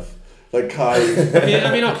 I have. Like Kai.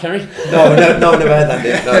 Have you not, Kerry? No, I've never had that.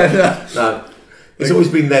 Nick. No. It's always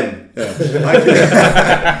been them. Yeah.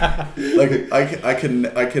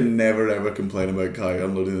 I can never ever complain about Kai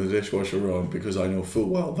unloading the dishwasher wrong because I know full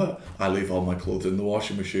well that I leave all my clothes in the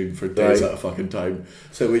washing machine for days at a fucking time.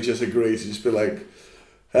 So we just agree to just be like,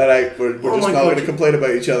 all right, we're just not going to complain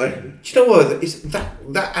about each other. Do you know what? It's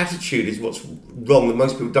that attitude is what's wrong. That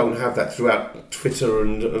most people don't have that throughout Twitter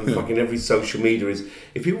and fucking every social media. Is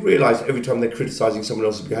if people realise every time they're criticising someone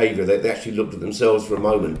else's behaviour, they actually looked at themselves for a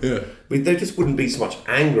moment. Yeah. But there just wouldn't be so much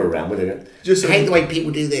anger around, would there? Just I hate the way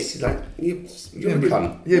people do this. It's like you're a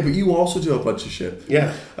cunt. Yeah, but you also do a bunch of shit.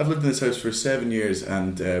 Yeah. I've lived in this house for 7 years,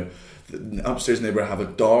 and the upstairs neighbour have a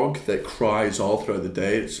dog that cries all throughout the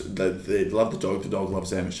day. They love the dog loves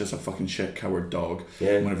them. It's just a fucking shit coward dog.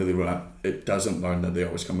 Yeah. Whenever they run, it doesn't learn that they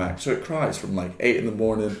always come back. So it cries from like 8 in the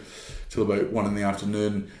morning till about 1 in the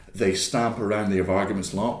afternoon. They stamp around, they have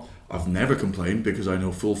arguments a lot. I've never complained because I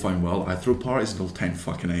know full fine well I throw parties until 10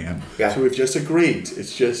 fucking a.m. Yeah. So we've just agreed.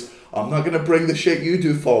 It's just I'm not going to bring the shit you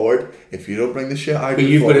do forward if you don't bring the shit I do But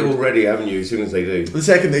you've forward. got it already, haven't you? As soon as they do. The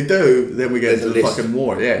second they do, then we get There's into a the list. fucking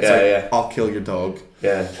war. Yeah, it's Yeah, like, yeah. I'll kill your dog.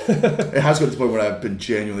 Yeah. It has got to the point where I've been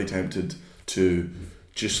genuinely tempted to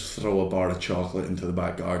just throw a bar of chocolate into the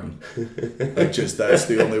back garden. Like, just that's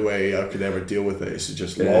the only way I could ever deal with it, is to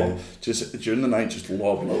just lob, just during the night, just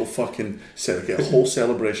lob a little fucking, get a whole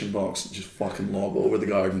celebration box and just fucking lob over the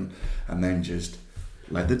garden, and then just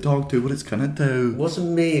let the dog do what it's gonna do. It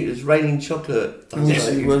wasn't me, it was raining chocolate.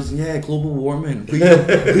 It was global warming. Read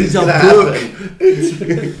a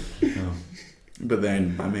book. No. But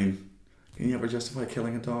then, I mean, can you ever justify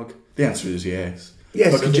killing a dog? The answer is yes.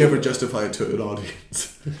 Yes, But I could you think- ever justify it to an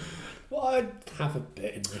audience? Well, I have a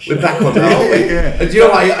bit in the show. We're back on that, aren't we? Yeah. And do you know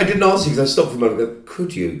what? I didn't ask you because I stopped for a moment and go,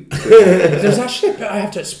 could you? There's actually a bit I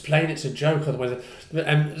have to explain. It's a joke, otherwise.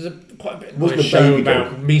 There's quite a bit in my Wasn't a show baby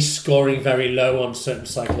about joke. me scoring very low on certain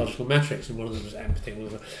psychological metrics, and one of them was empathy.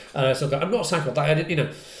 So I go, I'm not a psychopath. I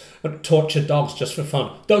didn't, torture dogs just for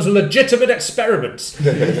fun. Those are legitimate experiments.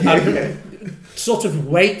 And sort of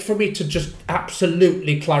wait for me to just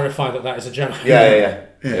absolutely clarify that is a joke. Yeah.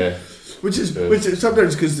 Which is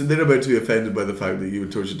sometimes because they're about to be offended by the fact that you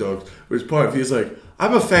would torture dogs. Whereas part of you is like,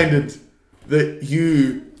 I'm offended that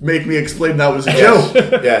you make me explain that was a joke.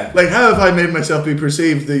 Yeah. Like, how have I made myself be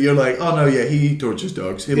perceived that you're like, oh no, yeah, he tortures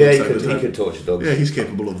dogs. He Yeah, looks he like the type- could torture dogs. Yeah, he's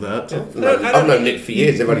capable of that. I've known Nick for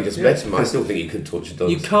years. I've only just met him. I still think he could torture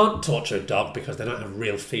dogs. You can't torture a dog because they don't have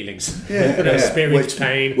real feelings. Yeah, They don't experience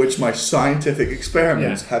pain. Which my scientific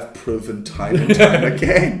experiments have proven time and time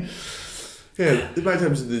again. Yeah, the amount of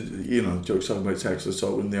times jokes talking about sexual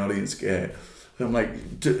assault when the audience get, I'm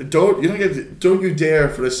like, don't you dare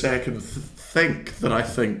for a second think that I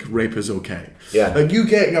think rape is okay. Yeah. Like, you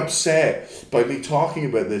getting upset by me talking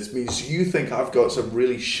about this means you think I've got some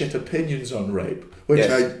really shit opinions on rape, which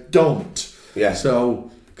Yes. I don't. Yeah.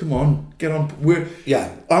 So come on, get on.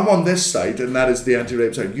 I'm on this side, and that is the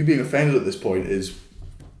anti-rape side. You being offended at this point is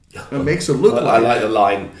it makes it look I like the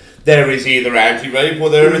line. There is either anti-rape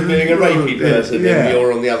or there is being a rapey person, Yeah. and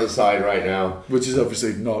you're on the other side right now. which is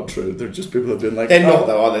obviously not true. They're just people who've been like, They're "Oh, not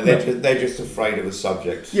though, are they? They're just afraid of the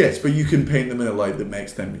subject. Yes, but you can paint them in a light that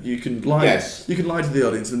makes them. You can lie. Yes. You can lie to the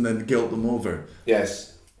audience and then guilt them over.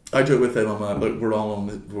 Yes. I do it with them. I'm like, look, we're all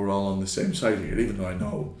on the same side here, even though I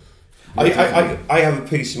know. I have a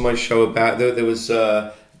piece in my show about there was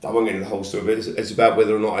I won't get into the whole story, but it's about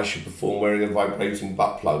whether or not I should perform wearing a vibrating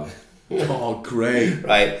butt plug. Oh, great!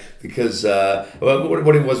 Right, because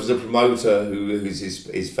what it was a promoter who's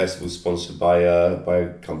his festival sponsored by a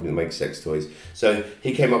company that makes sex toys. So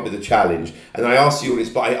he came up with a challenge, and I asked the audience,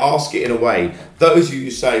 but I ask it in a way. Those of you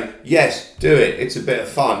who say yes, do it, it's a bit of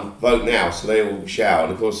fun, vote now. So they all shout,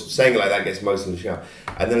 and of course, saying it like that gets most of them to shout.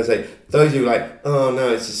 And then I say, those of you who are like, oh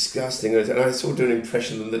no, it's disgusting, and I sort of do an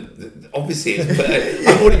impression of that obviously it's.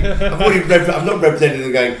 I'm not representing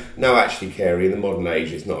them going, no, actually, Kerry, in the modern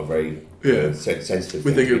age, it's not a very sensitive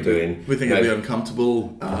We thing think to be doing. it'd be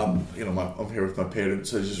uncomfortable. I'm here with my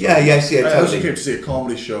parents. So I just Yeah, I totally. also came to see a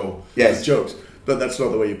comedy show with jokes, but that's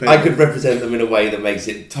not the way you paint I it. could represent them in a way that makes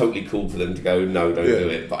it totally cool for them to go, no, don't do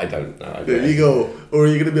it, but I don't know. There you go. Or are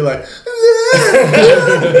you going to be like,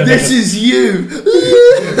 this is you.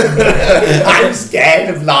 I'm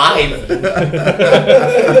scared of life. Don't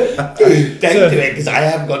do it because I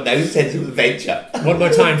have got no sense of adventure. One more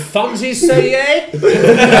time. Fonzie say yay?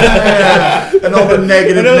 And all the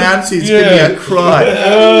negative Nancy's give me a cry.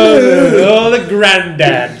 Oh, the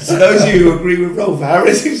granddads. For those of you who agree with Rolf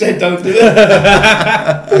Harris who said don't do it.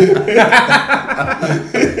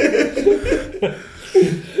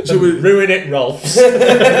 So Ruin it, Rolfs. Ruin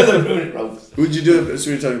it, Rolf. would you do it? So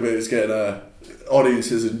we're talking about is getting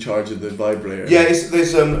audiences in charge of the vibrator. Yeah,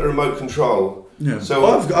 there's a remote control. Yeah. So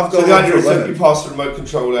I've got so the one idea for is that women. you pass the remote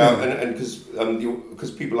control out, and because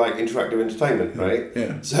people like interactive entertainment, right?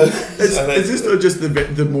 Yeah. So Is this not just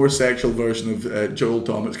the more sexual version of Joel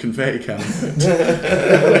Dommett's confetti cannon?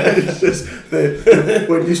 It's just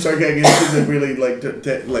when you start getting into the really like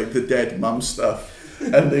the dead mum stuff,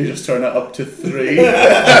 and they just turn it up to 3,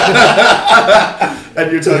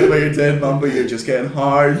 and you're talking about your dead mum, but you're just getting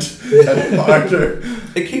hard and harder.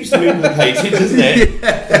 it keeps them implicated, doesn't it?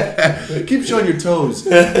 It keeps you on your toes,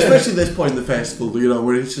 especially this point in the festival,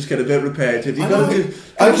 where it's just get a bit repetitive. You got to do.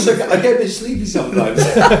 I get a bit sleepy sometimes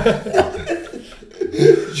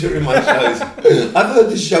during my shows. I've heard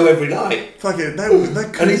this show every night. Fuck it, that I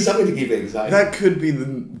need could something to keep it exciting. that could be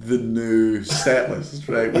the new set list,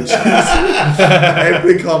 right? Which is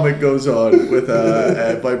every comic goes on with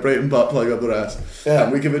a vibrating butt plug up their ass,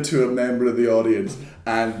 and we give it to a member of the audience,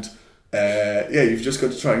 and you've just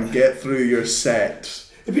got to try and get through your set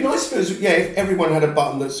It'd be nice if it was, if everyone had a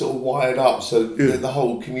button that's sort of wired up, so the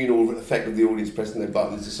whole communal effect of the audience pressing their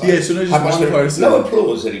buttons decides so not just how much one person. No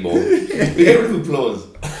applause anymore. We get rid of applause.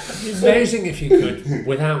 It'd be amazing if you could,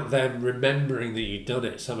 without them remembering that you'd done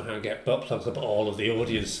it, somehow get butt plugs up all of the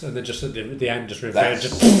audience, and then just at the end, just reverse.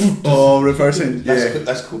 Reversing.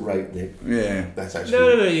 That's called rape, Nick. Yeah. That's actually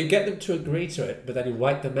No. You get them to agree to it, but then you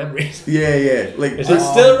wipe the memories. Yeah. Like, is it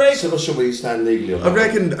still rape? So I'm not sure where you stand legally on I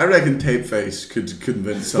reckon Tapeface could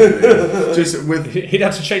convince somebody. Just with He'd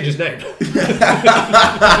have to change his name.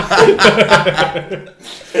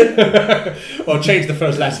 Or change the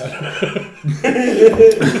first letter.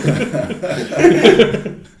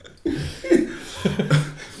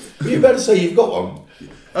 You better say you've got one.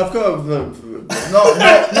 I've got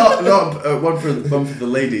not one for the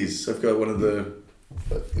ladies. I've got one of the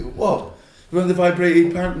What? one of the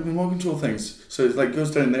vibrating parent remote control things. So it like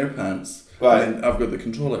goes down their pants. Right. And then I've got the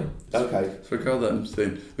controller. Okay. So a girl that I'm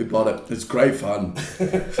saying, we bought it. It's great fun.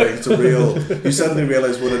 It's a real. You suddenly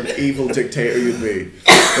realise what an evil dictator you'd be.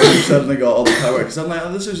 When you suddenly got all the power. Because I'm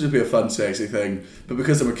like, this is just be a fun, sexy thing. But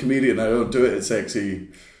because I'm a comedian, I don't do it as sexy.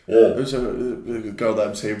 Yeah. There was a girl that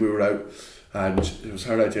I'm saying we were out, and it was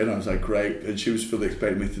her idea, and I was like, great. And she was fully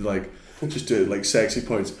expecting me to like just do like sexy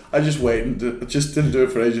points. I just waited and just didn't do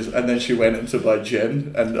it for ages, and then she went into buy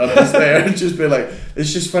gin, and I was there and just be like,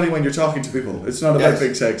 it's just funny when you're talking to people. It's not about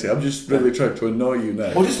being sexy. I'm just really trying to annoy you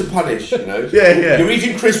now. Or just to punish, you know. Yeah. You're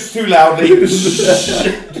eating crisps too loudly.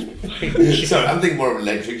 Sorry, I'm thinking more of an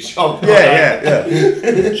electric shock. Yeah.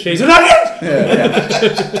 She's an idiot!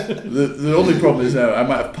 The only problem is now I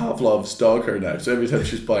might have Pavlov's dog her now, so every time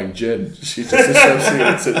she's buying gin, she just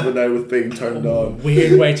associates it now with being turned on.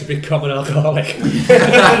 Weird way to become an alcoholic.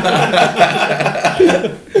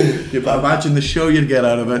 Yeah, but imagine the show you'd get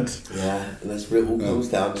out of it. Yeah, and that's what it all comes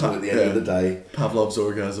down to at the end of the day. Pavlov's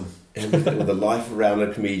orgasm. Everything with the life around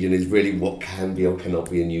a comedian is really what can be or cannot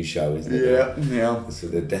be a new show, isn't it? Yeah. So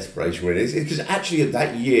the desperation really is because actually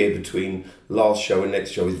that year between last show and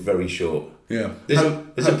next show is very short. Yeah.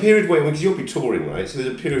 There's a period where, because you'll be touring, right? So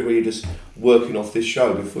there's a period where you're just working off this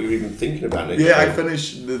show before you're even thinking about next show. Yeah, I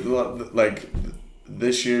finished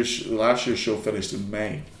last year's show finished in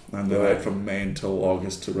May, and then I had from May until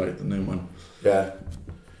August to write the new one. Yeah.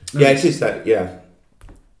 Yeah, it is that. Yeah.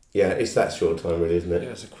 Yeah, it's that short time, really, isn't it? Yeah,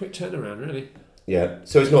 it's a quick turnaround, really. Yeah.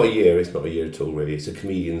 So it's not a year. It's not a year at all, really. It's the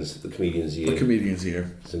comedian's year. The comedian's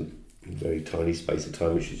year. It's a very tiny space of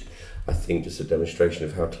time, which is, I think, just a demonstration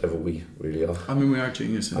of how clever we really are. I mean, we are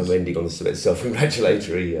geniuses. I'm ending on the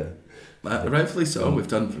self-congratulatory. Rightfully so. We've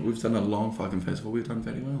done a long fucking festival. We've done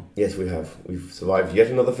very well. Yes, we have. We've survived yet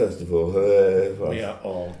another festival. We are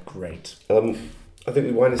all great. I think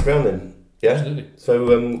we wind this round then. Yeah. Absolutely. So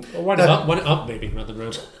wind it up, maybe, rather than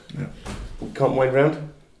round. Yeah. Can't wind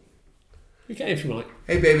round. You can if you like.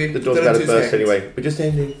 Hey, baby. The door's about to burst anyway. We're just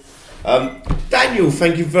ending. Daniel,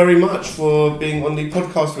 thank you very much for being on the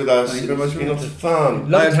podcast with us. Thank you very much. It's been lots of fun.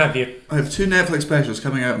 Love to have you. I have 2 Netflix specials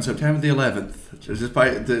coming out on September the 11th.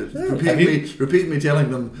 Despite repeatedly telling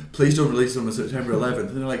them, please don't release them on September 11th.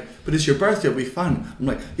 And they're like, but it's your birthday, it'll be fun. I'm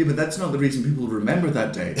like, yeah, but that's not the reason people remember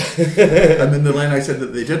that day. And then the line I said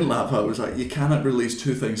that they didn't laugh at was like, you cannot release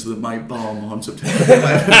 2 things that might bomb on September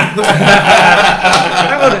 11th.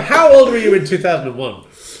 How old were you in 2001?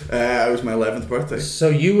 It was my 11th birthday. So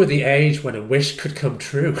you were the age when a wish could come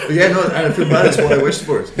true. Yeah, no, and I feel bad. It's what I wished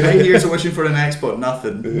for. 9 years of wishing for an X, but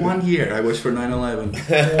nothing. 1 year I wished for 9/11.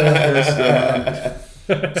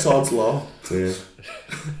 Sod's law. Yeah.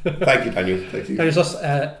 Thank you, Daniel. Thank you.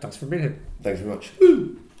 Thanks for being here. Thanks very much.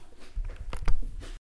 Woo.